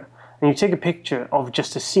camera, and you take a picture of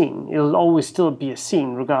just a scene, it'll always still be a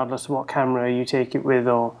scene, regardless of what camera you take it with,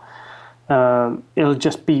 or it'll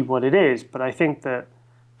just be what it is. But I think that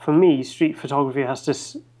for me, street photography has to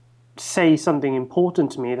say something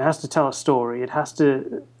important to me. It has to tell a story. It has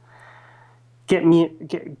to give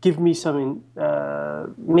me something,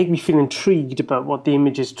 make me feel intrigued about what the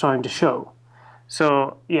image is trying to show.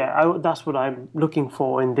 So yeah, that's what I'm looking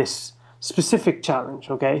for in this specific challenge.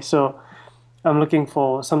 Okay, so I'm looking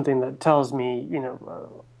for something that tells me,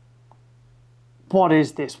 what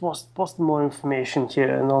is this? What's the more information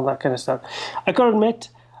here and all that kind of stuff. I gotta admit,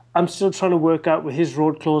 I'm still trying to work out where his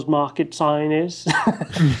road closed market sign is.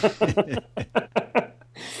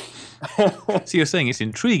 So you're saying it's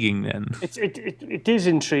intriguing then? It is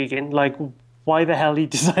intriguing. Like, why the hell he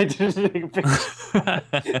decided to take a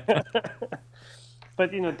picture?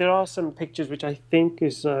 But there are some pictures which I think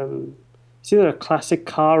is it's either a classic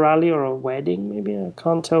car rally or a wedding. Maybe I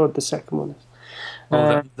can't tell what the second one is.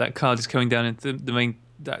 Oh, that car just coming down into the main,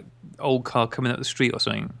 that old car coming up the street or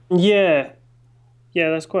something. Yeah,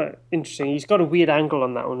 that's quite interesting. He's got a weird angle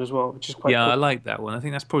on that one as well, which is quite cool. I like that one. I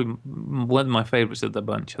think that's probably one of my favourites of the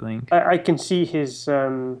bunch, I think. I can see his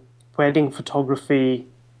wedding photography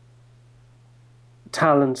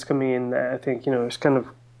talents coming in there. I think, it's kind of,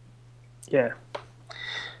 yeah.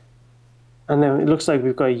 And then it looks like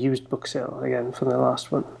we've got a used book sale again for the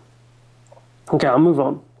last one. Okay, I'll move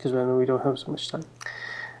on because I know we don't have so much time.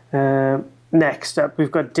 Next up,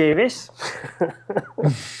 we've got Davis.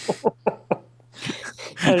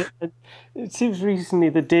 It seems recently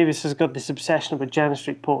that Davis has got this obsession with Janet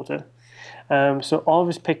Street Porter. So all of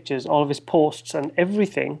his pictures, all of his posts, and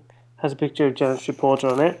everything has a picture of Janet Street Porter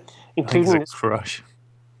on it, including it's a crush.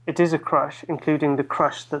 It is a crush, including the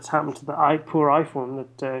crush that's happened to the poor iPhone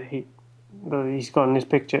that he's got in his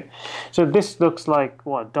picture. So this looks like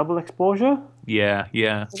what, double exposure? Yeah.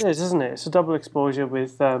 It is, isn't it? It's a double exposure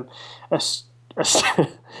with a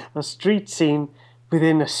street scene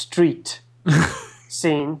within a street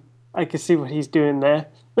scene. I can see what he's doing there.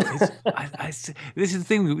 This is the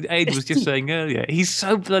thing Aid was just saying earlier. He's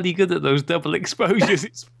so bloody good at those double exposures.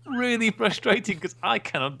 It's really frustrating because I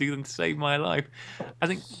cannot do them to save my life. I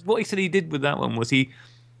think what he said he did with that one was he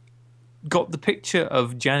got the picture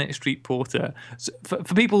of Janet Street Porter. So for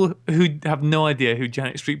people who have no idea who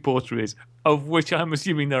Janet Street Porter is, of which I'm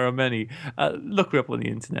assuming there are many, look her up on the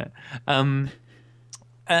internet. And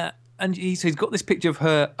he's got this picture of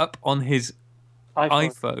her up on his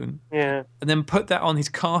iPhone, yeah, and then put that on his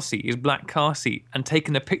car seat, his black car seat, and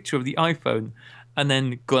taken a picture of the iPhone, and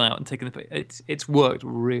then gone out and taken a picture. It's worked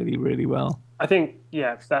really, really well. I think,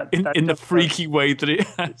 yeah, in the freaky way that it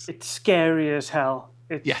has. It's scary as hell.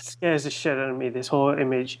 It scares the shit out of me, this whole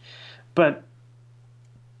image. But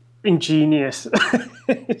ingenious.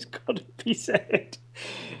 It's got to be said.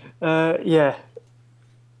 Yeah.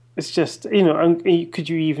 It's just, and could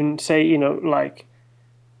you even say, like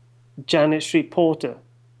Janet Street Porter,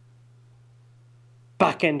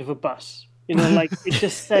 back end of a bus? Like it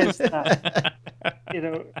just says that,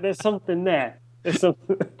 there's something there. There's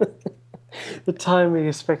something. The timing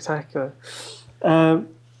is spectacular.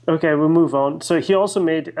 Okay, we'll move on. So he also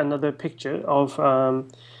made another picture of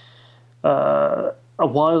a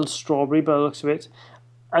wild strawberry by the looks of it.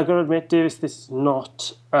 I got to admit, Davis, this is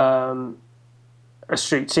not a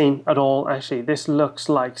street scene at all, actually. This looks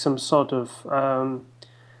like some sort of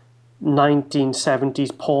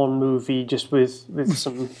 1970s porn movie, just with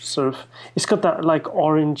some sort of... It's got that like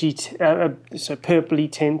orangey, so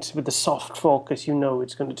purpley tint with the soft focus.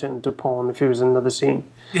 It's going to turn into porn if it was another scene.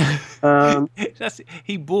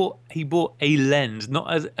 He bought a lens,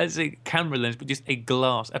 not as a camera lens, but just a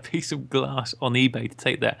piece of glass on eBay to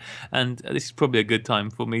take that. And this is probably a good time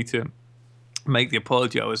for me to make the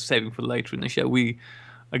apology I was saving for later in the show. We,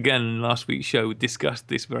 again, in last week's show, discussed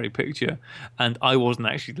this very picture, and I wasn't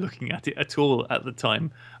actually looking at it at all at the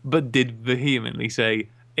time, but did vehemently say,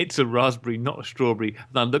 it's a raspberry, not a strawberry.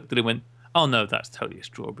 And I looked at it and went, oh no, that's totally a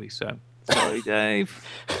strawberry. So, sorry, Dave.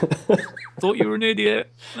 Thought you were an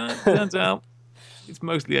idiot. Turns out it's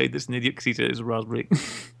mostly Aid that's an idiot because he said it's a raspberry.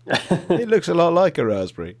 It looks a lot like a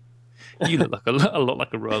raspberry. You look like a lot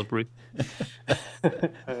like a raspberry.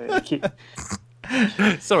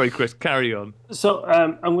 Sorry, Chris, carry on. So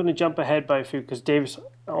I'm going to jump ahead by a few because Dave's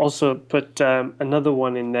also put another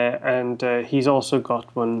one in there, and he's also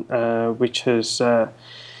got one which is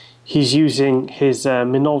he's using his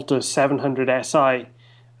Minolta 700 SI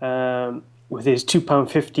with his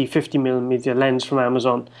 £2.50 50mm lens from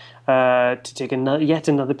Amazon to take yet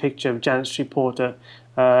another picture of Janet Street Porter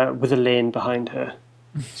with a lane behind her.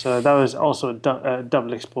 So that was also a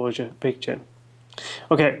double exposure picture.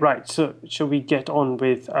 Okay, right. So shall we get on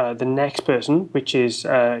with the next person, which is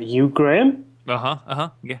you, Graham? Yeah.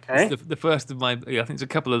 Okay. It's the first of my. Yeah, I think there's a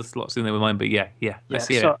couple of slots in there with mine, but yeah. Let's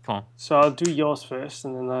hear it. Come on. So I'll do yours first,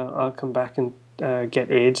 and then I'll come back and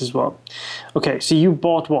get Aid's as well. Okay. So you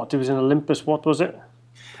bought what? It was an Olympus. What was it?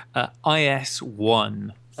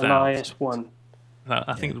 IS-1. An IS-1.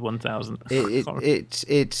 I think it was 1,000.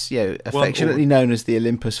 It's affectionately known as the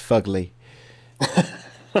Olympus Fugly.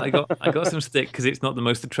 I got some stick because it's not the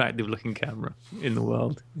most attractive looking camera in the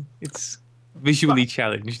world. It's visually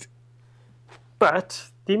challenged.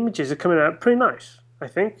 But the images are coming out pretty nice, I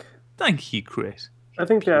think. Thank you, Chris. I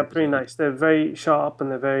think they are pretty nice. They're very sharp and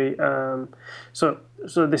they're very... So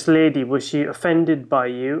this lady, was she offended by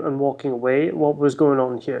you and walking away? What was going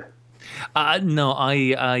on here? No,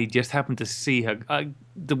 I just happened to see her.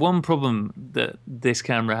 The one problem that this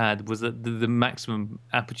camera had was that the maximum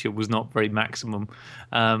aperture was not very maximum.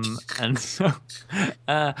 And so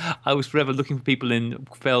I was forever looking for people in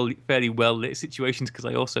fairly well-lit situations because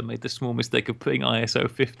I also made the small mistake of putting ISO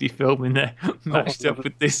 50 film in there, matched up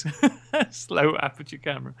with this slow aperture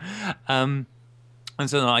camera. And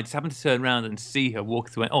so I just happened to turn around and see her walk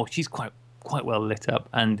through, and she's quite well lit up,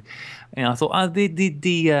 and I thought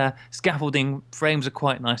the scaffolding frames are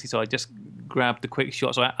quite nicely, so I just grabbed the quick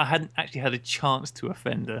shot. So I hadn't actually had a chance to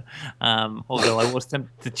offend her, although I was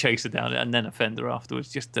tempted to chase her down and then offend her afterwards,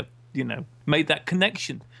 just to make that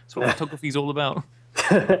connection. That's what photography is all about.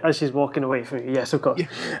 As she's walking away from you, yes, of course. Yeah.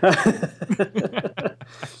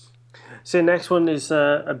 So next one is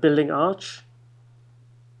a building arch.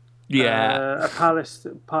 Yeah, a palace.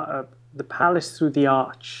 The palace through the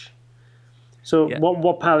arch. So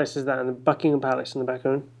what palace is that? In the Buckingham Palace in the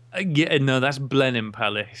background? No, that's Blenheim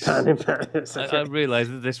Palace. Blenheim Palace. Okay. I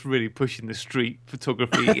realised that that's really pushing the street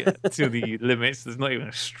photography to the limits. There's not even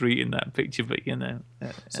a street in that picture, but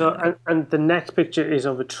So and the next picture is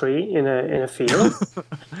of a tree in a field.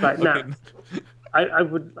 Right now, I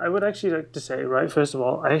would actually like to say, right, first of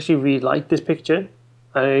all, I actually really like this picture.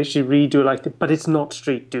 I actually really do like it, but it's not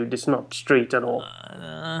street, dude. It's not street at all.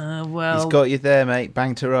 Well, he's got you there, mate.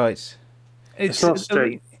 Bang to rights. It's not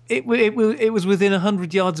straight. It was within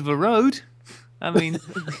 100 yards of a road. I mean,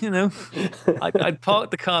 I'd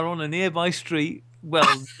parked the car on a nearby street,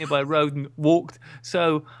 nearby road, and walked.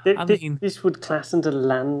 So this would class into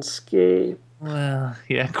landscape. Well,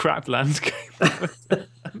 yeah, crap landscape.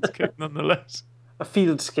 Landscape nonetheless. A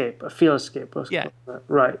fieldscape. Yeah.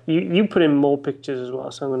 Right. You put in more pictures as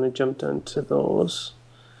well, so I'm going to jump down to those.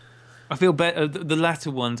 I feel better. The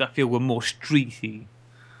latter ones I feel were more streety.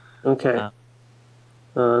 Okay.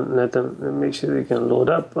 Let make sure they can load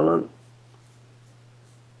up. Hold on.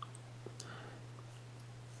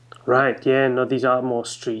 Right, yeah, no, these are more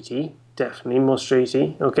streety. Definitely more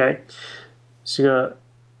streety. Okay. So you got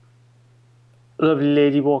lovely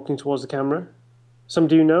lady walking towards the camera.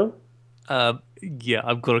 Somebody you know? Yeah,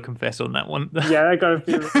 I've got to confess on that one. Yeah, I got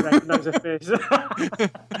to recognize her face.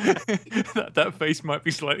 that face might be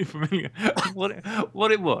slightly familiar.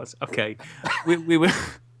 What it was? Okay, we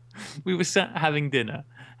were sat having dinner,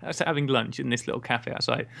 sat having lunch in this little cafe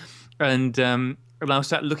outside, and I was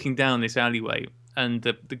sat looking down this alleyway, and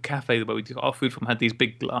the cafe where we got our food from had these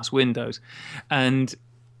big glass windows, and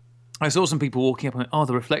I saw some people walking up and went,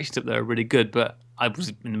 the reflections up there are really good, but I was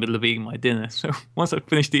in the middle of eating my dinner. So once I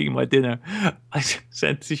finished eating my dinner, I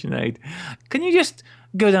said to Sinead, can you just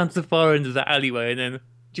go down to the far end of that alleyway and then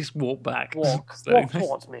just walk back? Walk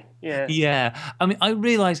towards me. Yeah. Yeah. I mean, I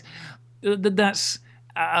realise that's...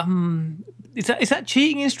 is that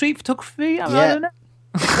cheating in street photography? I don't know.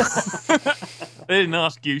 I didn't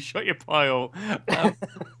ask you. Shut your pile.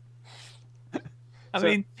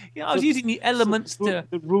 I was using the elements to...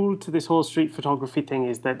 The rule to this whole street photography thing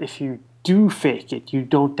is that if you do fake it, you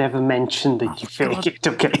don't ever mention that you fake it,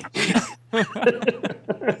 okay?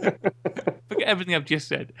 Forget everything I've just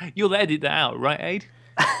said. You'll edit that out, right, Aid?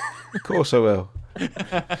 Of course I will.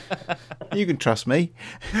 You can trust me.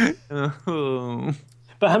 Oh.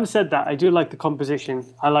 But having said that, I do like the composition.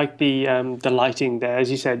 I like the lighting there.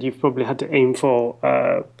 As you said, you've probably had to aim for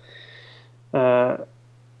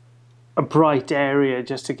a bright area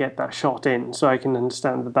just to get that shot in. So I can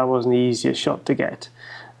understand that wasn't the easiest shot to get.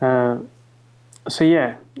 So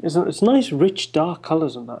yeah, it's nice, rich, dark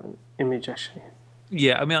colours on that image actually.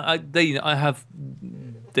 Yeah, I mean,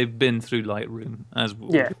 they've been through Lightroom as well,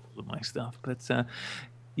 all of my stuff, but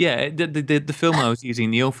yeah, the film I was using,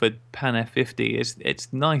 the Ilford Pan F50,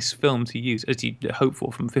 it's nice film to use as you hope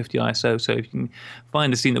for from 50 ISO. So if you can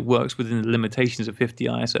find a scene that works within the limitations of 50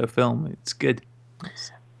 ISO film, it's good.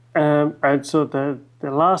 And so the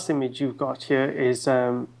last image you've got here is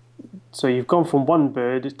so you've gone from one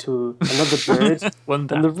bird to another bird one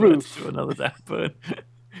on the roof to another daft bird.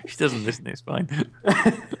 She doesn't listen. It's fine.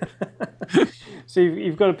 So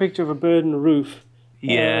you've got a picture of a bird on the roof.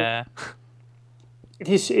 Yeah. It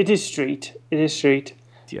is street. It is street.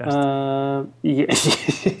 Just. Yeah.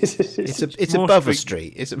 It's above a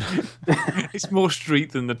street. It's more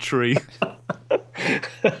street than the tree.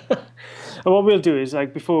 And what we'll do is,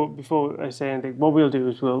 like, before I say anything, what we'll do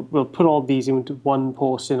is we'll put all these into one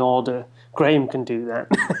post in order. Graham can do that.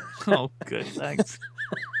 Oh, good, thanks.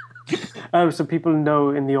 So people know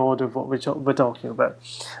in the order of what we're talking about.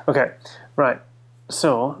 Okay, right.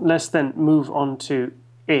 So let's then move on to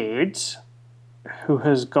AIDS, who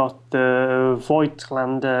has got the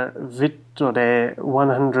Voigtlander Vittore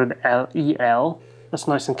 100LEL. That's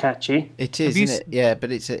nice and catchy. It is, isn't it? Yeah,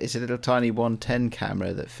 but it's a little tiny 110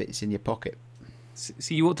 camera that fits in your pocket. So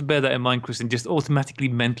you ought to bear that in mind, Chris, and just automatically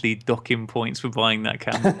mentally dock him points for buying that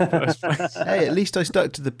camera in the first place. Hey, at least I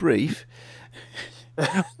stuck to the brief.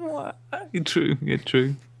 You're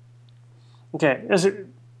true. Okay,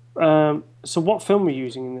 so what film are you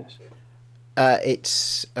using in this?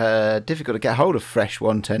 It's difficult to get hold of fresh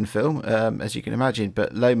 110 film, as you can imagine,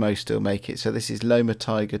 but Lomo still make it. So this is Loma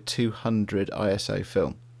Tiger 200 ISO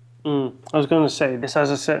film. I was going to say, this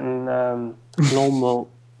has a certain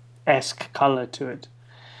normal-esque colour to it.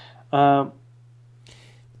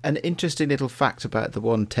 An interesting little fact about the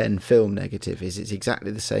 110 film negative is it's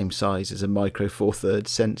exactly the same size as a Micro Four Thirds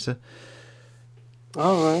sensor.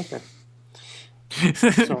 Oh, right, okay.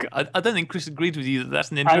 So, I don't think Chris agreed with you that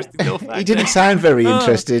that's an interesting little fact. He didn't sound very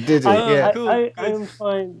interested, did he? I'm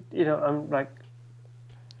fine. I'm like,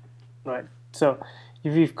 right. So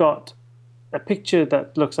you've got a picture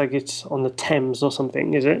that looks like it's on the Thames or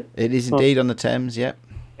something, is it? It is indeed on the Thames, yep.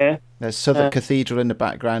 Yeah. There's Southwark Cathedral in the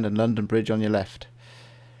background and London Bridge on your left.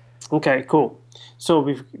 Okay, cool.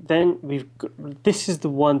 So this is the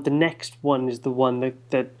one. The next one is the one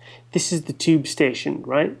that this is the tube station,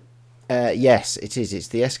 right? Yes, it is. It's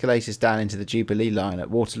the escalators down into the Jubilee line at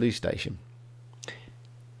Waterloo Station.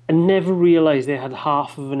 I never realised they had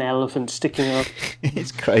half of an elephant sticking up.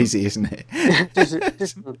 It's crazy, isn't it?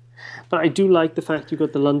 But I do like the fact you've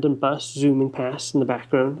got the London bus zooming past in the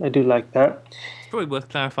background. I do like that. It's probably worth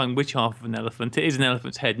clarifying which half of an elephant. It is an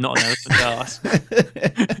elephant's head, not an elephant's arse.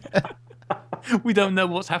 We don't know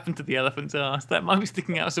what's happened to the elephant's arse. That might be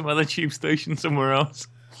sticking out of some other tube station somewhere else.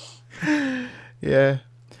 Yeah.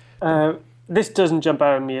 This doesn't jump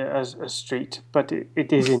out at me as a street, but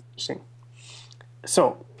it is interesting.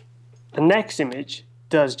 So, the next image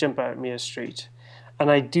does jump out at me as street,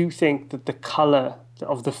 and I do think that the colour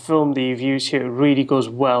of the film that you've used here really goes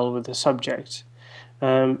well with the subject.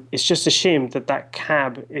 It's just a shame that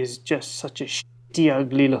cab is just such a shitty,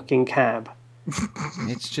 ugly-looking cab.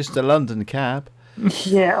 It's just a London cab.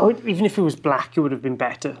 Yeah, or even if it was black, it would have been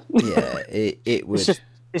better. Yeah, it would.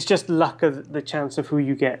 It's just luck of the chance of who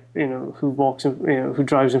you get, who walks, who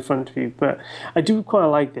drives in front of you. But I do quite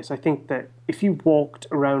like this. I think that if you walked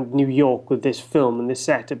around New York with this film and this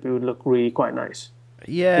setup, it would look really quite nice.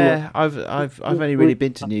 Yeah, I've only really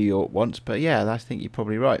been to New York once, but yeah, I think you're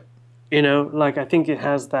probably right. I think it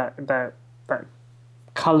has that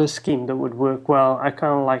color scheme that would work well. I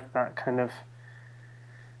kind of like that kind of.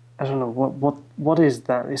 I don't know what is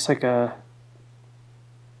that? It's like a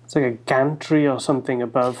gantry or something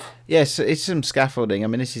above. Yes, it's some scaffolding. I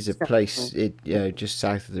mean, this is a place just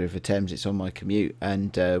south of the River Thames. It's on my commute,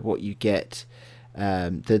 and what you get,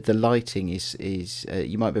 the lighting is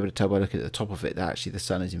you might be able to tell by looking at the top of it that actually the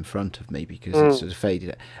sun is in front of me because it's sort of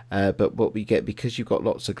faded. But what we get, because you've got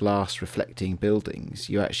lots of glass reflecting buildings,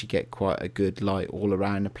 you actually get quite a good light all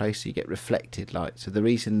around the place. So you get reflected light. So the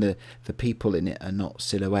reason the people in it are not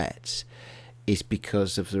silhouettes is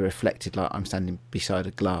because of the reflected light. I'm standing beside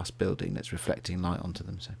a glass building that's reflecting light onto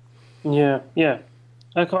them. So yeah,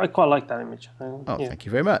 I quite like that image. Thank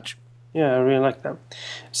you very much. Yeah, I really like that.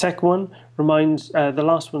 Second one the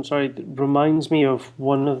last one reminds me of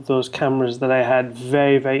one of those cameras that I had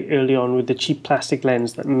very, very early on with the cheap plastic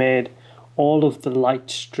lens that made all of the light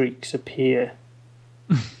streaks appear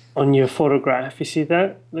on your photograph. You see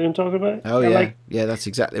that I'm talking about? Oh, yeah. Yeah, that's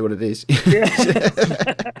exactly what it is.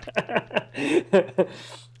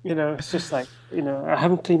 It's just like, I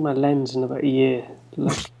haven't cleaned my lens in about a year.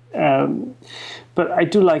 But I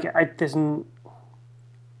do like it.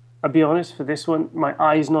 I'll be honest, for this one, my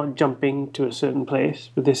eye's not jumping to a certain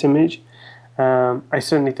place with this image. I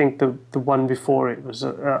certainly think the one before it was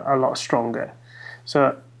a lot stronger.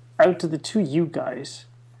 So out of the two you guys...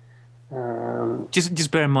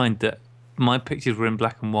 Just bear in mind that my pictures were in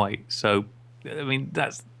black and white. So, I mean,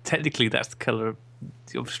 that's the colour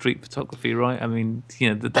of street photography, right? I mean,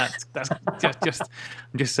 that's just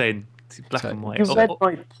I'm just saying, black and white. You read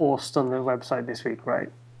my post on the website this week,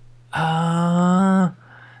 right?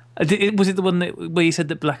 Was it the one where you said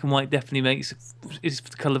that black and white definitely is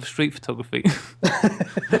the colour of street photography?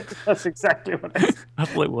 That's exactly what I said. I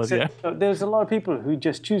thought it was, yeah. There's a lot of people who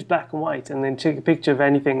just choose black and white and then take a picture of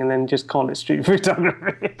anything and then just call it street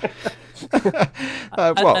photography.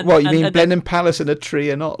 What you mean? Blenheim Palace and a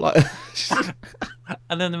tree are not like...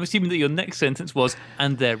 And then I'm assuming that your next sentence was,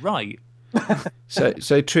 and they're right.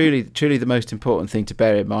 So truly the most important thing to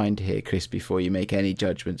bear in mind here, Chris, before you make any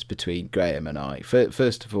judgments between Graham and I,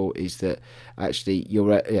 first of all, is that actually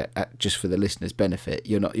you're just for the listeners' benefit,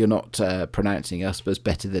 you're not pronouncing us as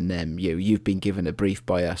better than them. You've been given a brief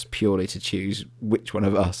by us purely to choose which one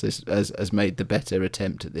of us has made the better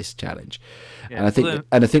attempt at this challenge. Yeah, and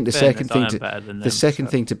I think the second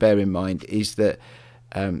thing to bear in mind is that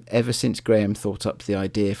ever since Graham thought up the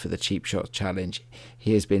idea for the cheap shots challenge,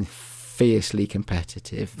 he has been fiercely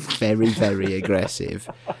competitive, very, very aggressive,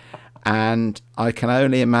 and I can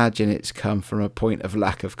only imagine it's come from a point of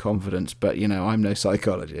lack of confidence, but I'm no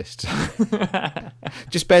psychologist.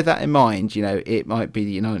 Just bear that in mind. It might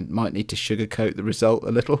be might need to sugarcoat the result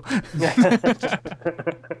a little.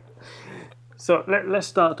 So let's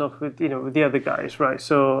start off with with the other guys, right?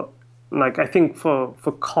 So I think for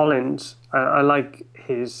Collins, I like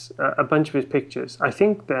his a bunch of his pictures. I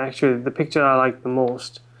think that actually the picture I like the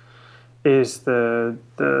most is the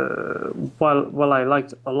while I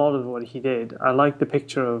liked a lot of what he did, I like the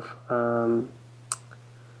picture of I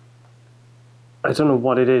don't know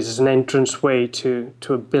what it is. It's an entranceway to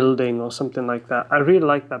a building or something like that. I really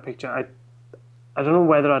like that picture. I don't know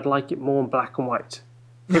whether I'd like it more in black and white.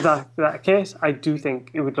 If that case, I do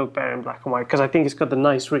think it would look better in black and white because I think it's got the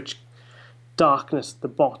nice rich darkness at the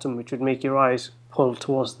bottom, which would make your eyes pull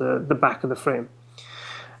towards the back of the frame.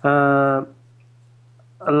 I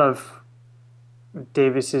love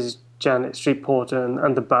Davis's Janet Street Porter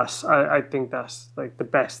and the bus. I think that's like the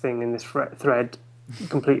best thing in this thread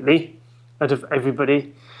completely out of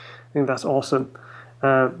everybody. I think that's awesome.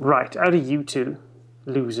 Right, out of you two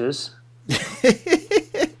losers.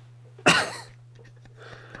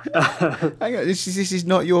 Hang on, this is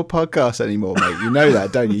not your podcast anymore, mate. You know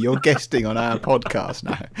that, don't you? You're guesting on our podcast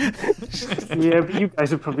now. Yeah, but you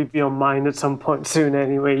guys will probably be on mine at some point soon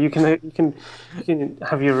anyway. You can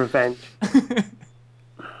have your revenge.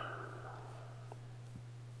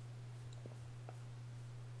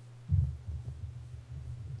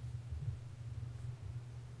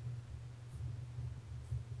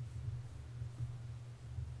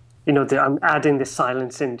 I'm adding the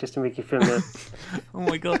silence in just to make you feel nervous. Oh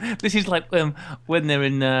my god, this is like when they're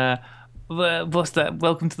in what's that?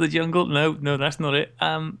 Welcome to the Jungle? No, that's not it.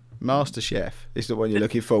 MasterChef is the one you're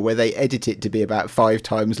looking for, where they edit it to be about 5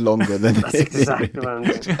 times longer than That's exactly what I'm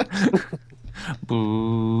doing.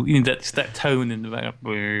 Boo. You need that tone in the background.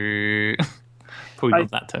 Boo. Probably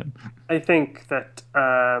not that tone. I think that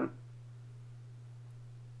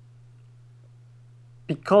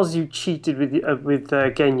because you cheated with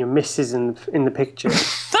again your misses in the picture.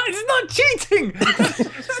 That is not cheating.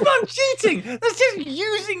 That's not cheating. That's just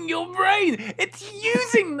using your brain. It's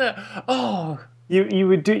using You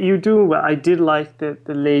were doing well. I did like the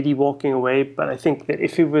lady walking away, but I think that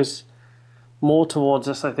if it was more towards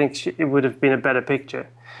us, I think it would have been a better picture.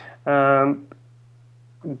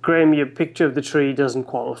 Graham, your picture of the tree doesn't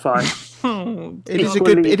qualify.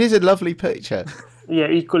 It is a lovely picture. Yeah,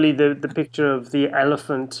 equally the picture of the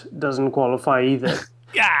elephant doesn't qualify either.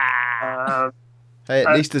 Yeah. Hey,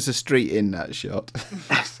 at least there's a street in that shot.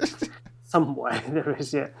 Somewhere there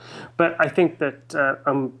is, yeah. But I think that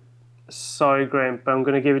I'm sorry, Graham, but I'm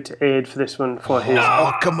going to give it to Aid for this one for his.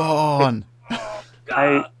 Oh, come on!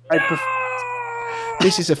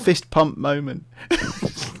 This is a fist pump moment.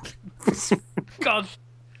 God.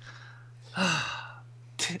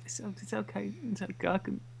 It's okay. It's okay. I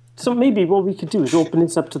can. So maybe what we could do is open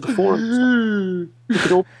this up to the forums. We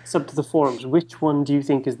could open this up to the forums. Which one do you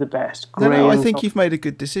think is the best? No, I think you've made a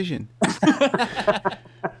good decision.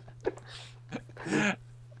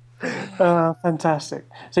 Fantastic.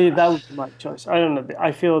 So yeah, that would be my choice. I don't know.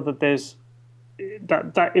 I feel that there's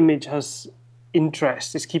that image has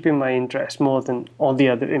interest. It's keeping my interest more than all the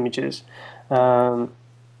other images.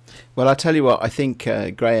 Well, I'll tell you what, I think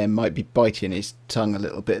Graham might be biting his tongue a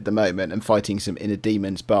little bit at the moment and fighting some inner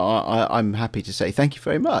demons, but I'm happy to say thank you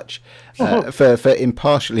very much for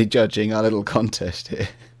impartially judging our little contest here.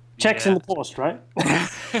 Checks in the post, right?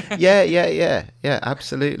 Yeah,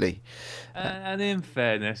 absolutely. And in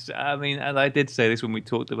fairness, I mean, and I did say this when we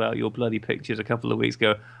talked about your bloody pictures a couple of weeks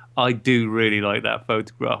ago, I do really like that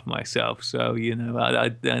photograph myself, so, you know,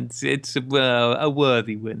 it's a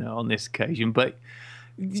worthy winner on this occasion, but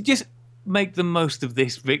just make the most of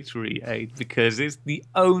this victory, Aid, because it's the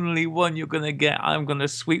only one you're going to get. I'm going to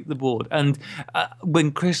sweep the board. And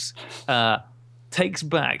when Chris takes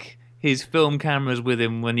back his film cameras with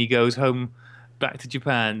him when he goes home back to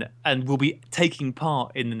Japan and will be taking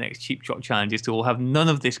part in the next Cheap Shot challenges, so we'll have none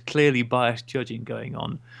of this clearly biased judging going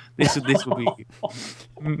on. This will be...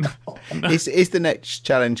 Is the next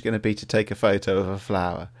challenge going to be to take a photo of a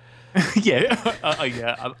flower? Yeah,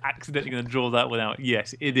 I'm accidentally going to draw that one out.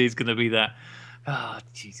 Yes, it is going to be that.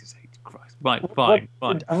 Jesus Christ. Right, fine.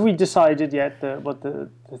 Have we decided yet what the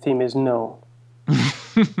theme is? No.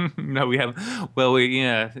 No, we haven't. Well,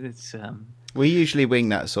 it's... We usually wing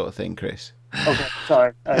that sort of thing, Chris. Okay,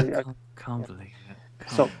 sorry. I can't believe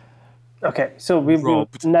it. So we will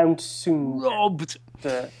announce soon. Robbed!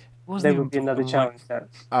 There will be another challenge there.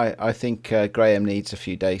 I think Graham needs a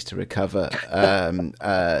few days to recover,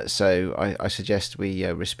 so I suggest we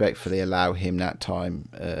respectfully allow him that time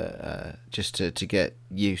just to get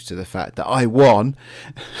used to the fact that I won.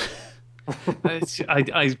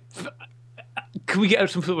 Can we get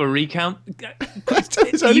some sort of a recount?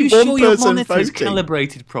 Are you sure your monitor's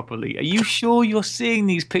calibrated properly? Are you sure you're seeing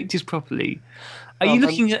these pictures properly? Are you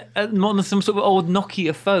looking at some sort of old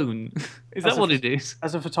Nokia phone? Is that what it is?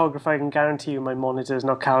 As a photographer, I can guarantee you my monitor is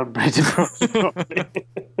not calibrated properly.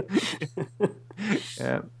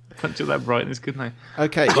 Yeah, punch up that brightness, couldn't I?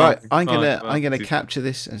 Okay, right. I'm gonna capture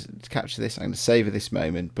this. I'm gonna savor this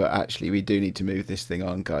moment. But actually, we do need to move this thing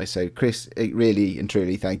on, guys. So, Chris, really and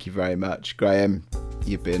truly, thank you very much. Graham,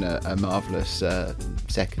 you've been a marvellous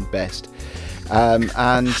second best. And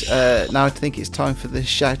now I think it's time for the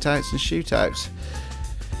shout outs and shootouts.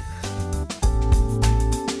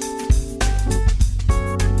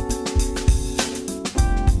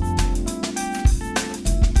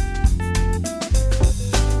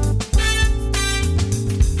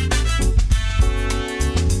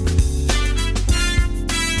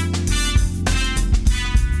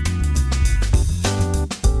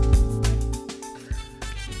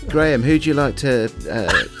 Graham, who'd you like to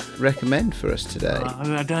recommend for us today?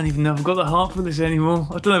 I don't even know if I've got the heart for this anymore.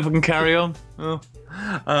 I don't know if I can carry on.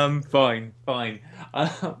 Fine.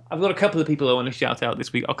 I've got a couple of people I want to shout out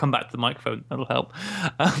this week. I'll come back to the microphone. That'll help.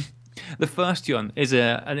 The first one is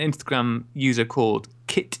an Instagram user called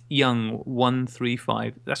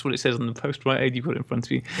KitYoung135. That's what it says on the post, right, Ed? You've got it in front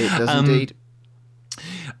of you. It does indeed.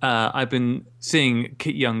 I've been seeing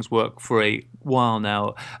Kit Young's work for a while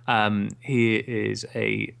now. He is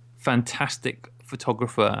a fantastic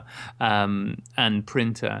photographer and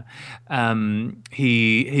printer.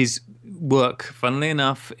 His work, funnily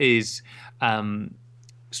enough, is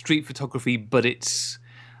street photography, but it's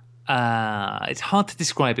it's hard to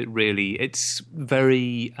describe it really. It's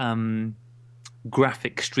very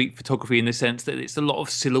graphic street photography in the sense that it's a lot of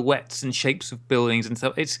silhouettes and shapes of buildings and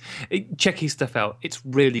stuff. Check his stuff out. It's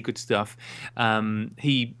really good stuff.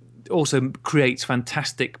 He also creates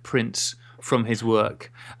fantastic prints from his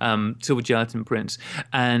work, silver gelatin prints,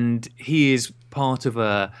 and he is part of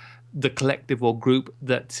the collective or group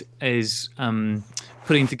that is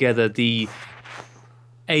putting together the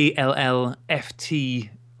allft.com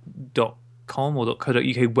or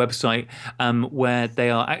 .co.uk website, where they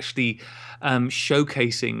are actually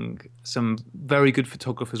showcasing some very good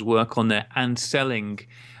photographers' work on there and selling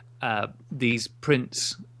these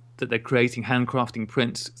prints that they're creating, handcrafting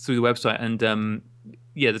prints through the website. And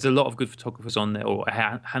there's a lot of good photographers on there, or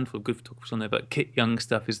a handful of good photographers on there. But Kit Young's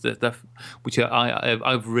stuff is the stuff which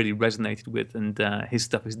I've really resonated with, and his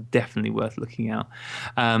stuff is definitely worth looking out.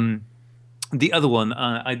 The other one,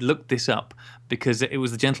 I looked this up because it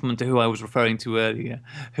was the gentleman to who I was referring to earlier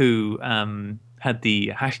who had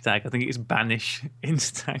the hashtag, I think it's banish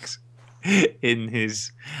Instax, in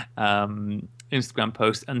his Instagram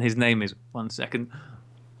post, and his name is, one second.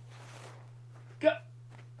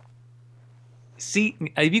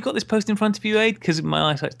 Have you got this post in front of you, Aid? Because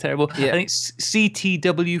my eyesight's terrible. Yeah. I think it's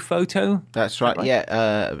CTW Photo. That's right.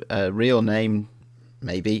 Yeah, real name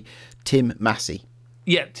maybe Tim Massey.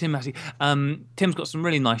 Yeah, Tim Massey. Tim's got some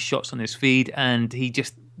really nice shots on his feed, and he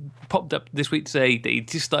just popped up this week to say that he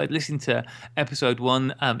just started listening to episode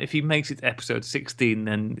 1. If he makes it to episode 16,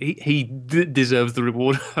 then he deserves the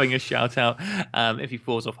reward of having a shout out. If he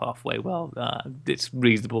falls off halfway, well, it's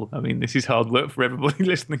reasonable. I mean, this is hard work for everybody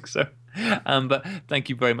listening. So, but thank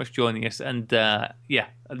you very much for joining us. And a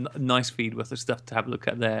nice feed worth of stuff to have a look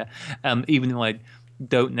at there. Even though I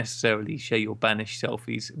don't necessarily share your banished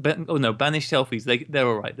selfies. Banished selfies, they're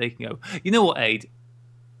all right. They can go. You know what, Aid?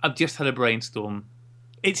 I've just had a brainstorm.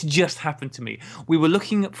 It's just happened to me. We were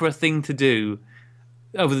looking for a thing to do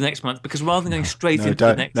over the next month, because rather than going straight into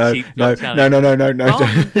the next cheap challenge, no. rather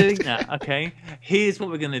than doing that, okay, here's what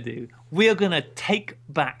we're going to do. We are going to take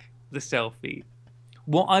back the selfie.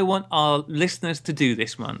 What I want our listeners to do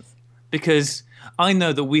this month, because I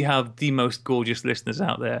know that we have the most gorgeous listeners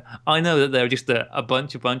out there. I know that there are just a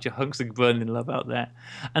bunch of hunks of burning love out there.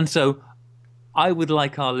 And so I would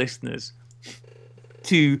like our listeners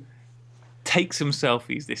to take some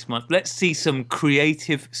selfies this month. Let's see some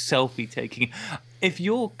creative selfie taking. If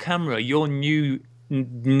your camera, your new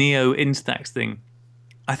Neo Instax thing,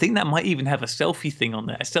 I think that might even have a selfie thing on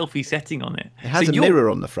there, a selfie setting on it. It has a mirror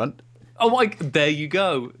on the front. Oh my! There you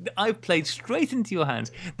go. I've played straight into your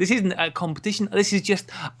hands. This isn't a competition. This is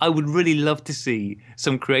just, I would really love to see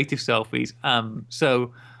some creative selfies.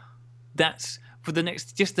 So that's for the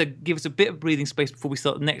next, just to give us a bit of breathing space before we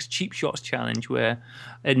start the next Cheap Shots Challenge. We're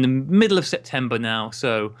in the middle of September now,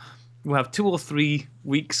 so we'll have 2 or 3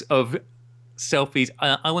 weeks of selfies.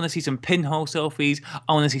 I want to see some pinhole selfies.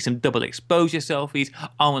 I want to see some double exposure selfies.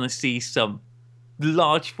 I want to see some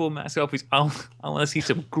large format selfies. I want to see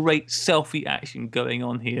some great selfie action going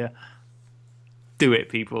on here. Do it,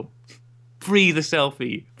 people. Free the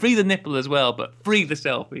selfie. Free the nipple as well, but free the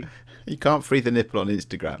selfie. You can't free the nipple on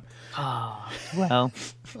Instagram. Ah, well.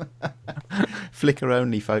 Flickr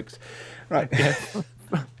only, folks. Right. Yeah.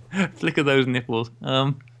 Flicker those nipples.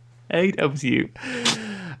 Aid, over to you.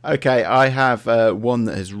 Okay, I have one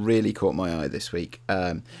that has really caught my eye this week.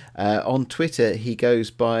 On Twitter, he goes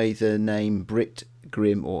by the name Brit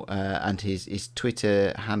Grimm, and his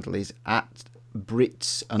Twitter handle is at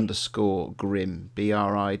Brits_Grimm,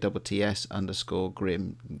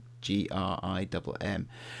 BRITTS_Grimm, GRIMM.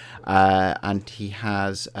 And he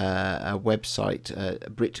has a website,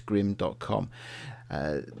 britgrimm.com.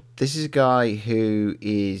 This is a guy who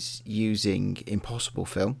is using impossible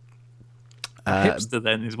film. Hipster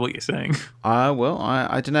then is what you're saying. I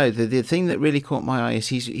don't know. The thing that really caught my eye is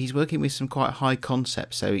he's working with some quite high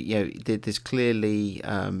concepts. So there's clearly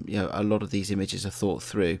a lot of these images are thought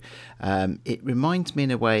through. It reminds me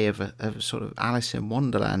in a way of a sort of Alice in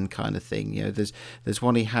Wonderland kind of thing. There's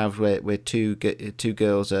one he have where two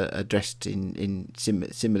girls are dressed in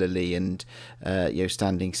similarly and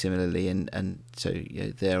standing similarly, and so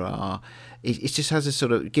there are. It just has a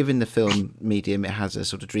sort of, given the film medium, it has a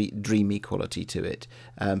sort of dreamy quality to it.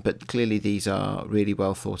 But clearly these are really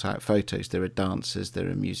well thought out photos. There are dancers, there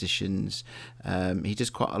are musicians. He does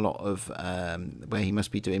quite a lot of where he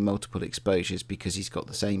must be doing multiple exposures because he's got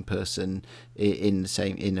the same person in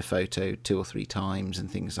a photo 2 or 3 times and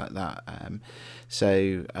things like that.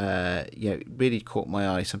 Really caught my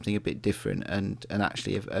eye, something a bit different and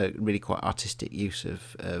actually a really quite artistic use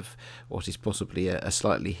of what is possibly a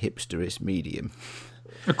slightly hipsterish medium.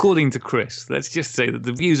 According to Chris, let's just say that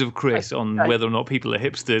the views of Chris on whether or not people are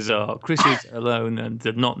hipsters are Chris's alone and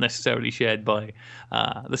are not necessarily shared by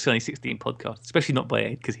the Sunny 16 podcast, especially not by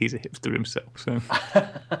Ed, because he's a hipster himself. So,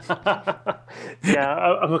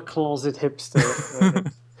 yeah, I'm a closet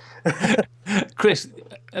hipster. Chris,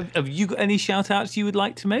 have you got any shout-outs you would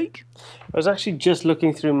like to make? I was actually just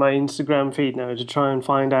looking through my Instagram feed now to try and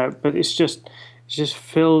find out, but it's just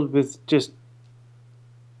filled with just...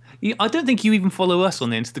 I don't think you even follow us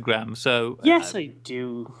on Instagram, so... Yes, I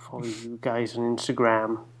do follow you guys on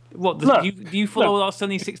Instagram. What, do you follow our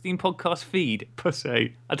Sunny 16 podcast feed, per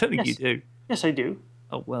se? I don't think you do. Yes, I do.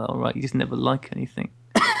 Oh, well, all right, you just never like anything.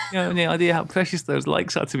 You have any idea how precious those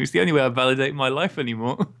likes are to me? It's the only way I validate my life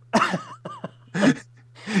anymore. I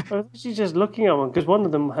was actually just looking at one, because one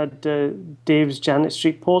of them had Dave's Janet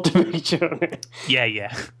Street Porter picture on it.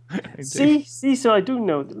 Yeah. See, so I do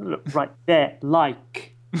know. Look, right there, like...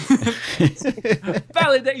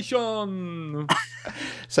 Validation.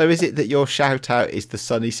 So is it that your shout out is the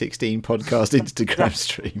Sunny 16 podcast Instagram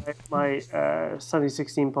stream? My Sunny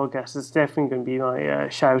 16 podcast is definitely going to be my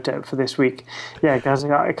shout out for this week. Yeah, guys,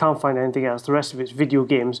 I can't find anything else. The rest of it's video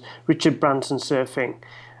games, Richard Branson surfing,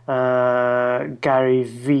 Gary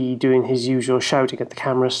V doing his usual shouting at the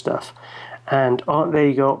camera stuff. And there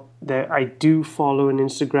you go. I do follow an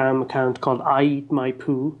Instagram account called I Eat My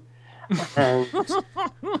Poo.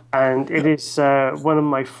 And it is one of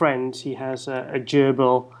my friends. He has a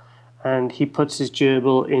gerbil, and he puts his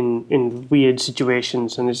gerbil in weird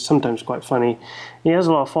situations, and it's sometimes quite funny. He has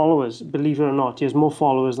a lot of followers, believe it or not. He has more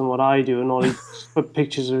followers than what I do, and all he put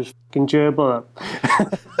pictures of his fucking gerbil up.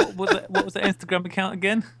 What was the Instagram account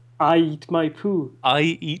again? I Eat My Poo. I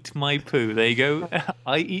Eat My Poo. There you go.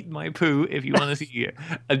 I Eat My Poo if you want to see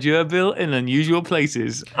a gerbil in unusual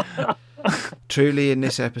places. Truly, in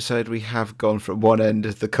this episode, we have gone from one end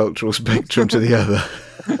of the cultural spectrum to the other.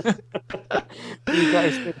 You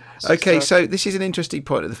guys Okay, so this is an interesting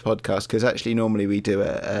point of the podcast, because actually normally we do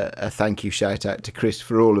a thank you shout out to Chris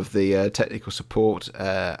for all of the technical support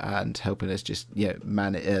and helping us just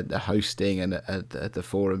manage the hosting and the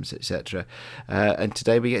forums, etc. And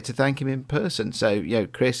today we get to thank him in person. So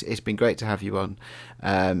Chris, it's been great to have you on,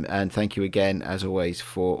 and thank you again as always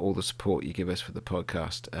for all the support you give us for the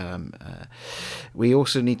podcast. We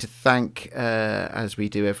also need to thank, as we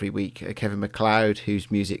do every week, Kevin MacLeod,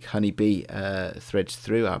 whose music Honeybee threads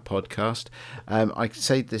through our podcast. I've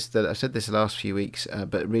said this the last few weeks,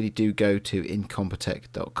 but really do go to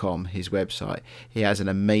incompetech.com, his website. He has an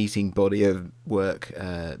amazing body of work,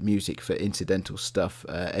 music for incidental stuff,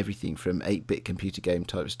 everything from 8-bit computer game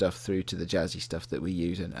type stuff through to the jazzy stuff that we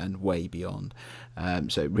use and way beyond.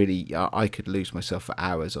 So really, I could lose myself for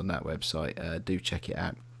hours on that website. Do check it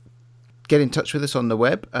out. Get in touch with us on the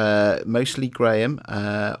web, mostly Graham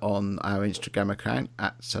on our Instagram account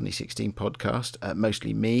at Sunny16Podcast,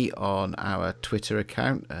 mostly me on our Twitter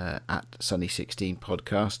account at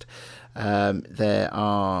Sunny16Podcast. There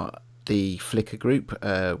are the Flickr group,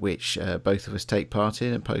 which both of us take part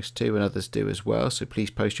in and post to, and others do as well. So please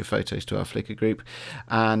post your photos to our Flickr group.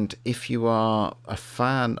 And if you are a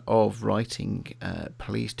fan of writing,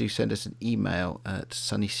 please do send us an email at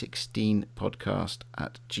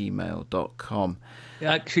sunny16podcast@gmail.com.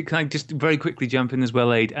 Actually, can I just very quickly jump in as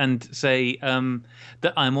well, Aid, and say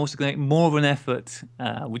that I'm also going to make more of an effort,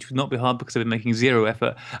 which would not be hard because I've been making zero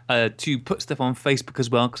effort, to put stuff on Facebook as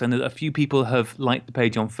well, because I know that a few people have liked the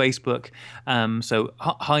page on Facebook. So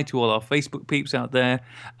hi to all our Facebook peeps out there,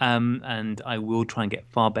 and I will try and get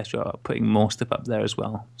far better at putting more stuff up there as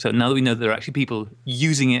well. So now that we know that there are actually people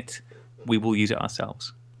using it, we will use it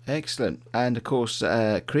ourselves. Excellent. And of course,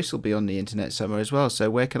 Chris will be on the internet somewhere as well. So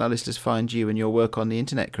where can our listeners find you and your work on the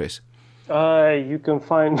internet, Chris? You can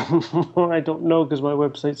find... I don't know because my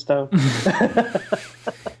website's down.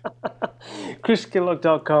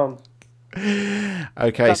 ChrisGilloch.com.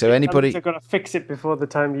 Okay, so anybody... I've got to fix it before the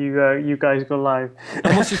time you guys go live.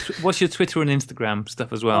 And what's your Twitter and Instagram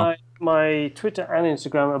stuff as well? My Twitter and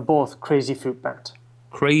Instagram are both Crazy Fruit Bat.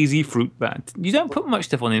 Crazy Fruit Bat. You don't put much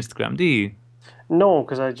stuff on Instagram, do you? No,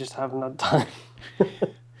 because I just haven't had time.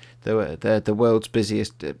 The world's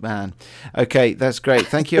busiest man. Okay, that's great.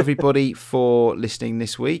 Thank you, everybody, for listening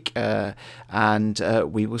this week. And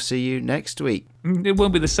we will see you next week. It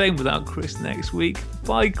won't be the same without Chris next week.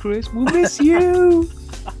 Bye, Chris. We'll miss you.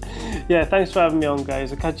 Yeah, thanks for having me on,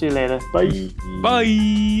 guys. I'll catch you later. Bye.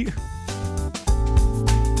 Bye.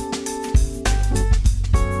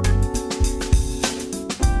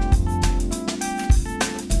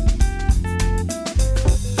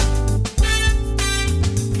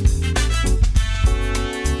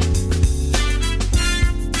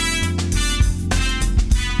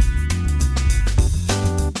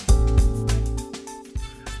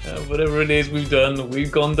 whatever it is we've done,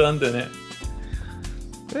 we've done it.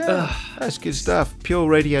 Yeah, that's good stuff. Pure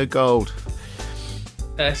radio gold.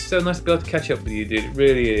 It's so nice to be able to catch up with you, dude. It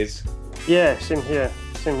really is. Yeah, same here.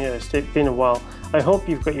 It's been a while. I hope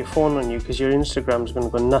you've got your phone on you because your Instagram's going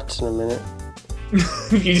to go nuts in a minute.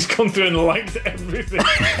 You just come through and liked everything.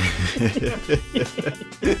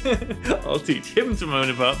 I'll teach him to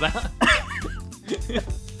moan about that.